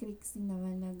skill ni Crixie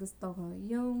naman na gusto ko.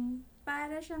 Yung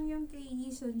para siyang yung kay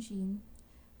Yi Sun-shin.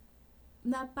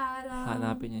 na parang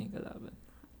Hanapin niya yung kalaban.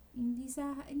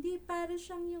 hindi para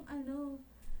siyang yung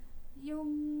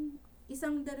yung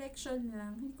isang direction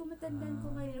lang. Hindi ko matandaan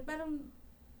kung ngayon. Parang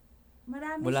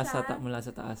marami Mula siya. mula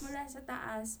sa taas. Mula sa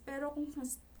taas. Pero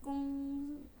kung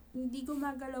hindi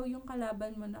gumagalaw yung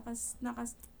kalaban mo,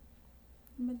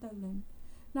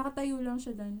 nakatayo lang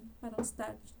siya doon. Parang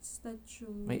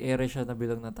statue. May area siya na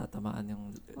bilang natatamaan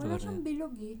yung Wala lugar siyang niya.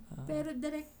 bilog eh. Pero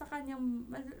direkta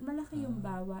kanyang malaki yung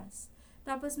bawas.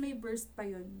 Tapos may burst pa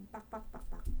yun. Pak, pak, pak,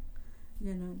 pak.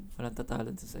 Ganon. Walang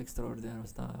tatalo sa extraordinary.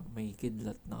 Basta may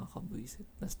kidlat na nakakabuisit.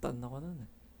 Na-stun ako nun eh.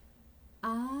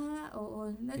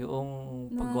 Oo. Yung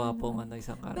pagwapo nga na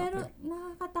isang Pero character.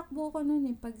 nakakatakbo ko nun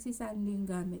eh pag si Sandy yung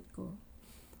gamit ko.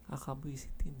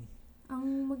 Kakabuisit yun eh.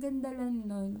 Ang maganda lang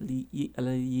nun.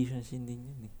 Aliashin din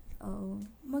yun eh. Oo.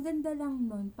 Maganda lang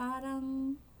nun.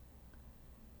 Parang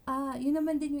yun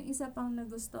naman din yung isa pang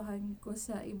nagustuhan ko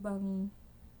sa iba.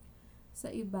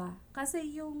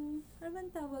 Kasi yung, ano bang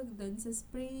tawag doon? Sa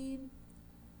sprint,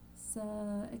 sa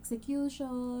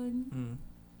execution,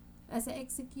 sa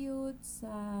execute,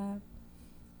 sa,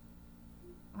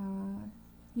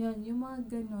 yun, yung mga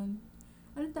ganon.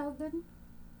 Ano tawag doon?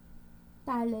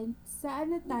 Talent. Sa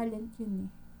talent yun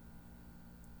eh?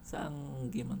 Saang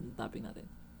game ang topic natin?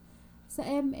 Sa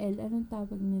ML, anong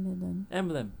tawag nila doon?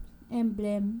 Emblem.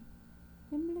 Emblem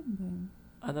ba yun?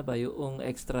 Ano ba yung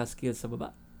extra skill sa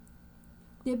baba?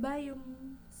 Diba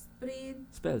yung sprint?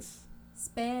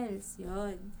 Spells.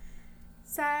 Yun.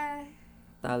 Sa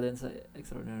Talent sa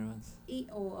extraordinary ones.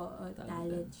 EO,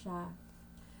 talent siya.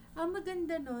 Ang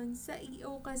maganda nun, sa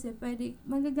EO kasi,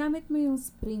 magagamit mo yung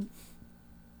sprint.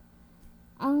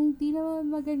 Ang hindi naman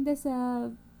maganda sa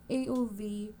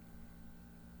AOV,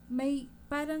 may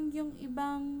parang yung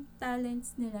ibang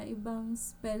talents nila, ibang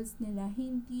spells nila,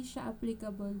 hindi siya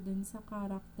applicable dun sa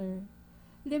character.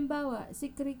 Halimbawa, si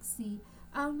Crixie,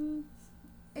 ang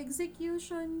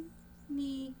execution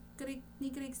ni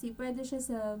Crixie, pwede siya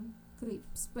sa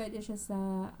creeps, pwede siya sa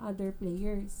other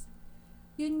players.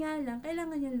 Yun nga lang,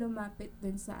 kailangan niya lumapit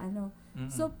dun sa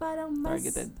So, parang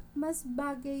Targeted. mas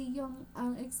bagay yung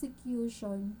ang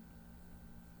execution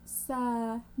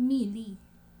sa melee.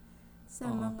 Sa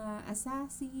mga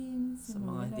assassins, sa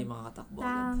mga hindi makakatakbo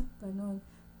tank, ganun.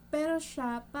 Pero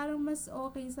siya, parang mas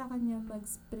okay sa kanya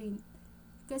mag-sprint.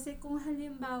 Kasi kung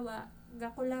halimbawa,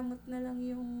 gakulangot na lang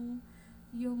yung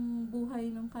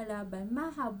buhay ng kalaban,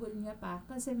 mahabol niya pa.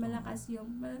 Kasi malakas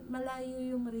malayo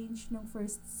yung range ng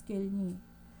first skill niya.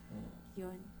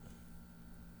 Yun.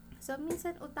 So,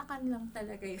 minsan utakan lang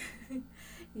talaga yun.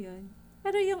 Yun.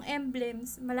 Pero yung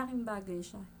emblems, malaking bagay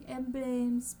siya.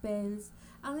 Emblems, spells.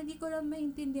 Ang hindi ko lang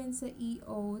maintindihan sa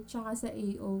EO tsaka sa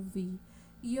AOV,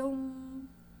 yung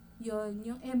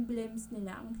emblems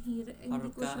nila, ang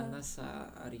Arcana sa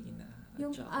arena.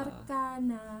 Yung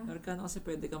Arcana. Arcana kasi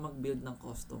pwede ka mag-build ng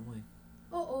custom mo eh.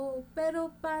 Oo, pero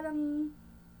parang,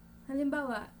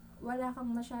 halimbawa, wala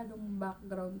kang masyadong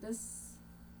background, tas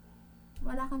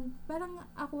wala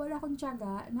akong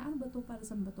tiyaga na ano ba to, para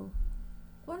saan ba to?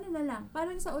 O ano na lang,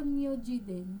 parang sa Onmyoji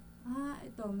din.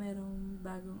 Ito, merong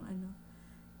bagong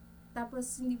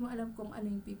Tapos, hindi mo alam kung ano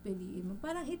yung pipiliin mo.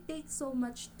 Parang it takes so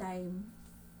much time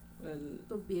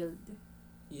to build.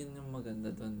 Yun yung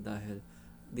maganda doon dahil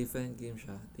different game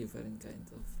siya, different kinds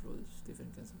of rules.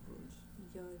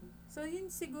 Yun. So, yun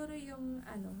siguro yung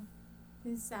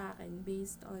yun sa akin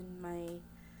based on my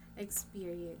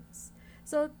experience.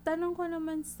 So, tanong ko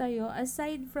naman sa'yo,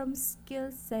 aside from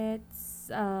skill sets,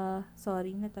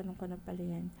 natanong ko na pala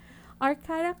yan. Are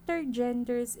character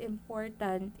genders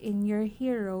important in your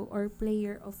hero or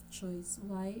player of choice?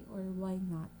 Why or why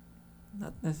not?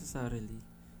 Not necessarily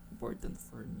important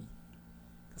for me.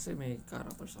 Kasi may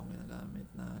characters akong ginagamit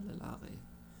na lalaki.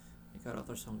 May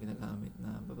characters akong ginagamit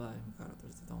na babae. May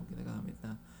characters dito akong ginagamit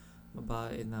na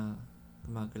babae na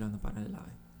gumagalaw na parang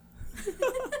lalaki.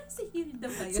 Si Hilda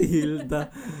ba yun? Si Hilda.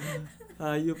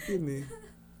 Hayop yun eh.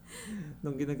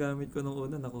 Nung ginagamit ko nung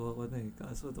una, nakuha ko na eh.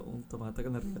 Kaso nung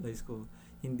tumatagal na-realize ko,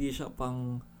 hindi siya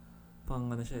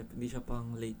hindi siya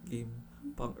pang late game.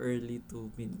 Pang early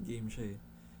to mid game siya eh.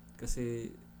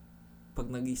 Kasi pag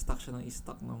nag-i-stack siya ng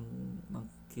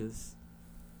kills,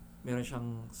 meron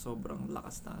siyang sobrang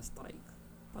lakas na strike.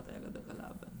 Patay agad ang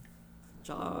kalaban.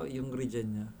 Tsaka yung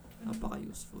regen niya,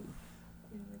 napaka-useful.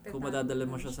 Kung madadala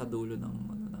mo siya sa dulo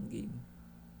ng game,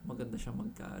 maganda siya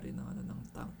mag-carry ng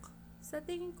tank. Sa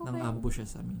tingin ko Nang ambush siya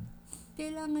sa amin.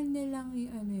 Kailangan nilang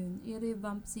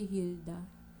i-revamp si Hilda.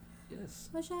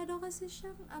 Yes. Masyado kasi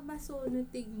siyang amaso na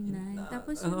tignan.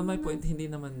 Tapos my point,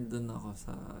 hindi naman dun ako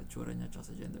sa tsura niya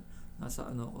tsaka sa gender. Nasa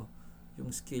ko,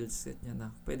 yung skill set niya na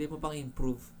pwede mo pang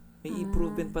improve. May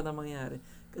improvement pa na mangyari.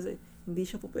 Kasi hindi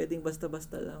siya po pwedeng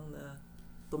basta-basta lang na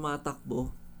tumatakbo.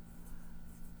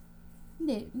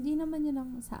 Hindi naman yun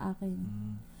ang sa akin.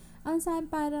 Mm. Ang sa akin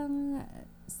parang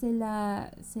sila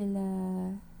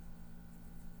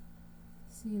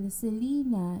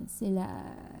Selena,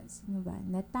 sino ba?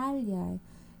 Natalia,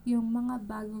 yung mga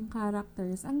bagong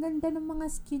characters. Ang ganda ng mga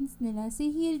skins nila. Si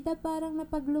Hilda parang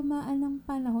napaglumaan ng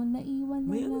panahon, naiwan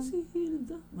na May lang. si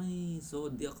Hilda? May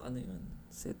Zodiac, yun?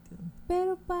 Set yun.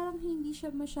 Pero parang hindi siya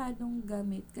masyadong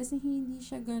gamit kasi hindi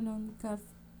siya ganon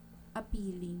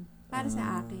ka-appealing para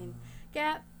sa akin.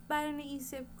 Kaya parang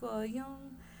naisip ko,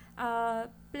 yung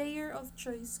player of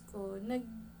choice ko,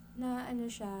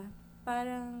 siya,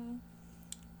 parang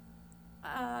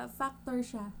factor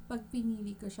siya pag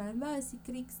pinili ko siya. Si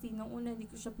Crixie, nung una hindi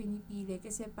ko siya pinipili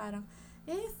kasi parang,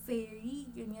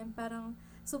 fairy, ganyan, parang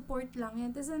support lang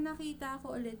yan. Tapos nakita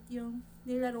ko ulit yung,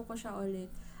 nilaro ko siya ulit.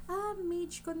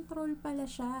 Mage control pala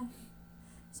siya.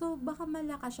 So, baka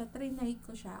malakas siya, trinay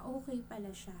ko siya, okay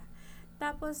pala siya.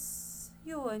 Tapos,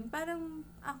 yun, parang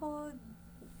ako,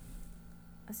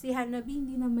 si Hanabi,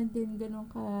 hindi naman din ganun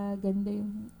kaganda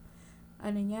yung,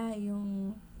 yung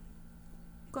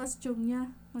costume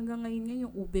niya. Hanggang ngayon nga,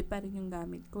 yung ube pa rin yung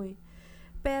gamit ko eh.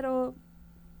 Pero,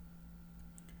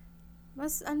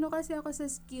 mas kasi ako sa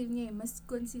skill niya eh, mas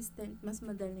consistent, mas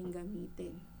madaling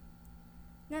gamitin.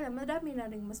 Nga lang, marami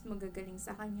na rin mas magagaling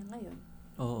sa kanya ngayon.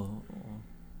 Oo.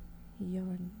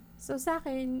 Yun. So, sa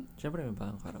akin, Siyempre may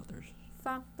bagong characters.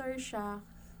 factor siya,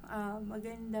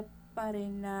 maganda pa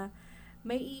rin na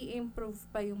may i-improve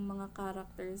pa yung mga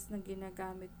characters na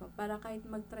ginagamit mo para kahit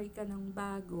mag-try ka ng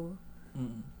bago,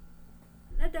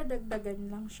 nadadagdagan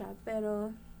lang siya,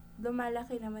 pero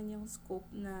lumalaki naman yung scope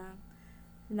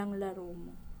ng laro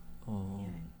mo. Oh.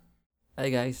 Yan. Hi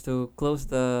guys, to close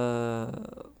the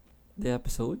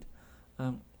episode,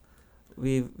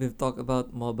 we've talked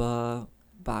about MOBA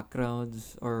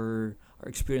backgrounds or our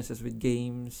experiences with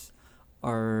games,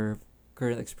 our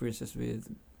current experiences with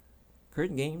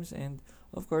current games, and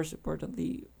of course,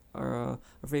 importantly, our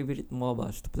favorite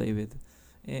MOBAs to play with,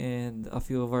 and a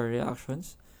few of our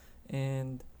reactions.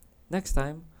 And next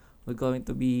time, we're going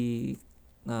to be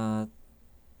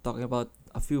talking about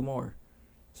a few more.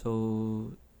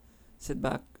 So sit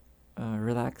back,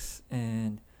 relax,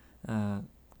 and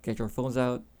get your phones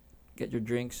out, get your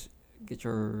drinks, get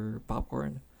your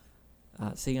popcorn.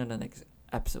 See you on the next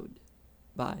episode.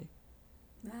 Bye.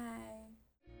 Bye.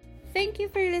 Thank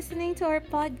you for listening to our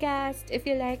podcast. If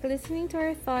you like listening to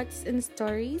our thoughts and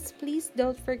stories, please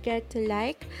don't forget to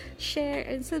like, share,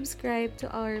 and subscribe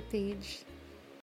to our page.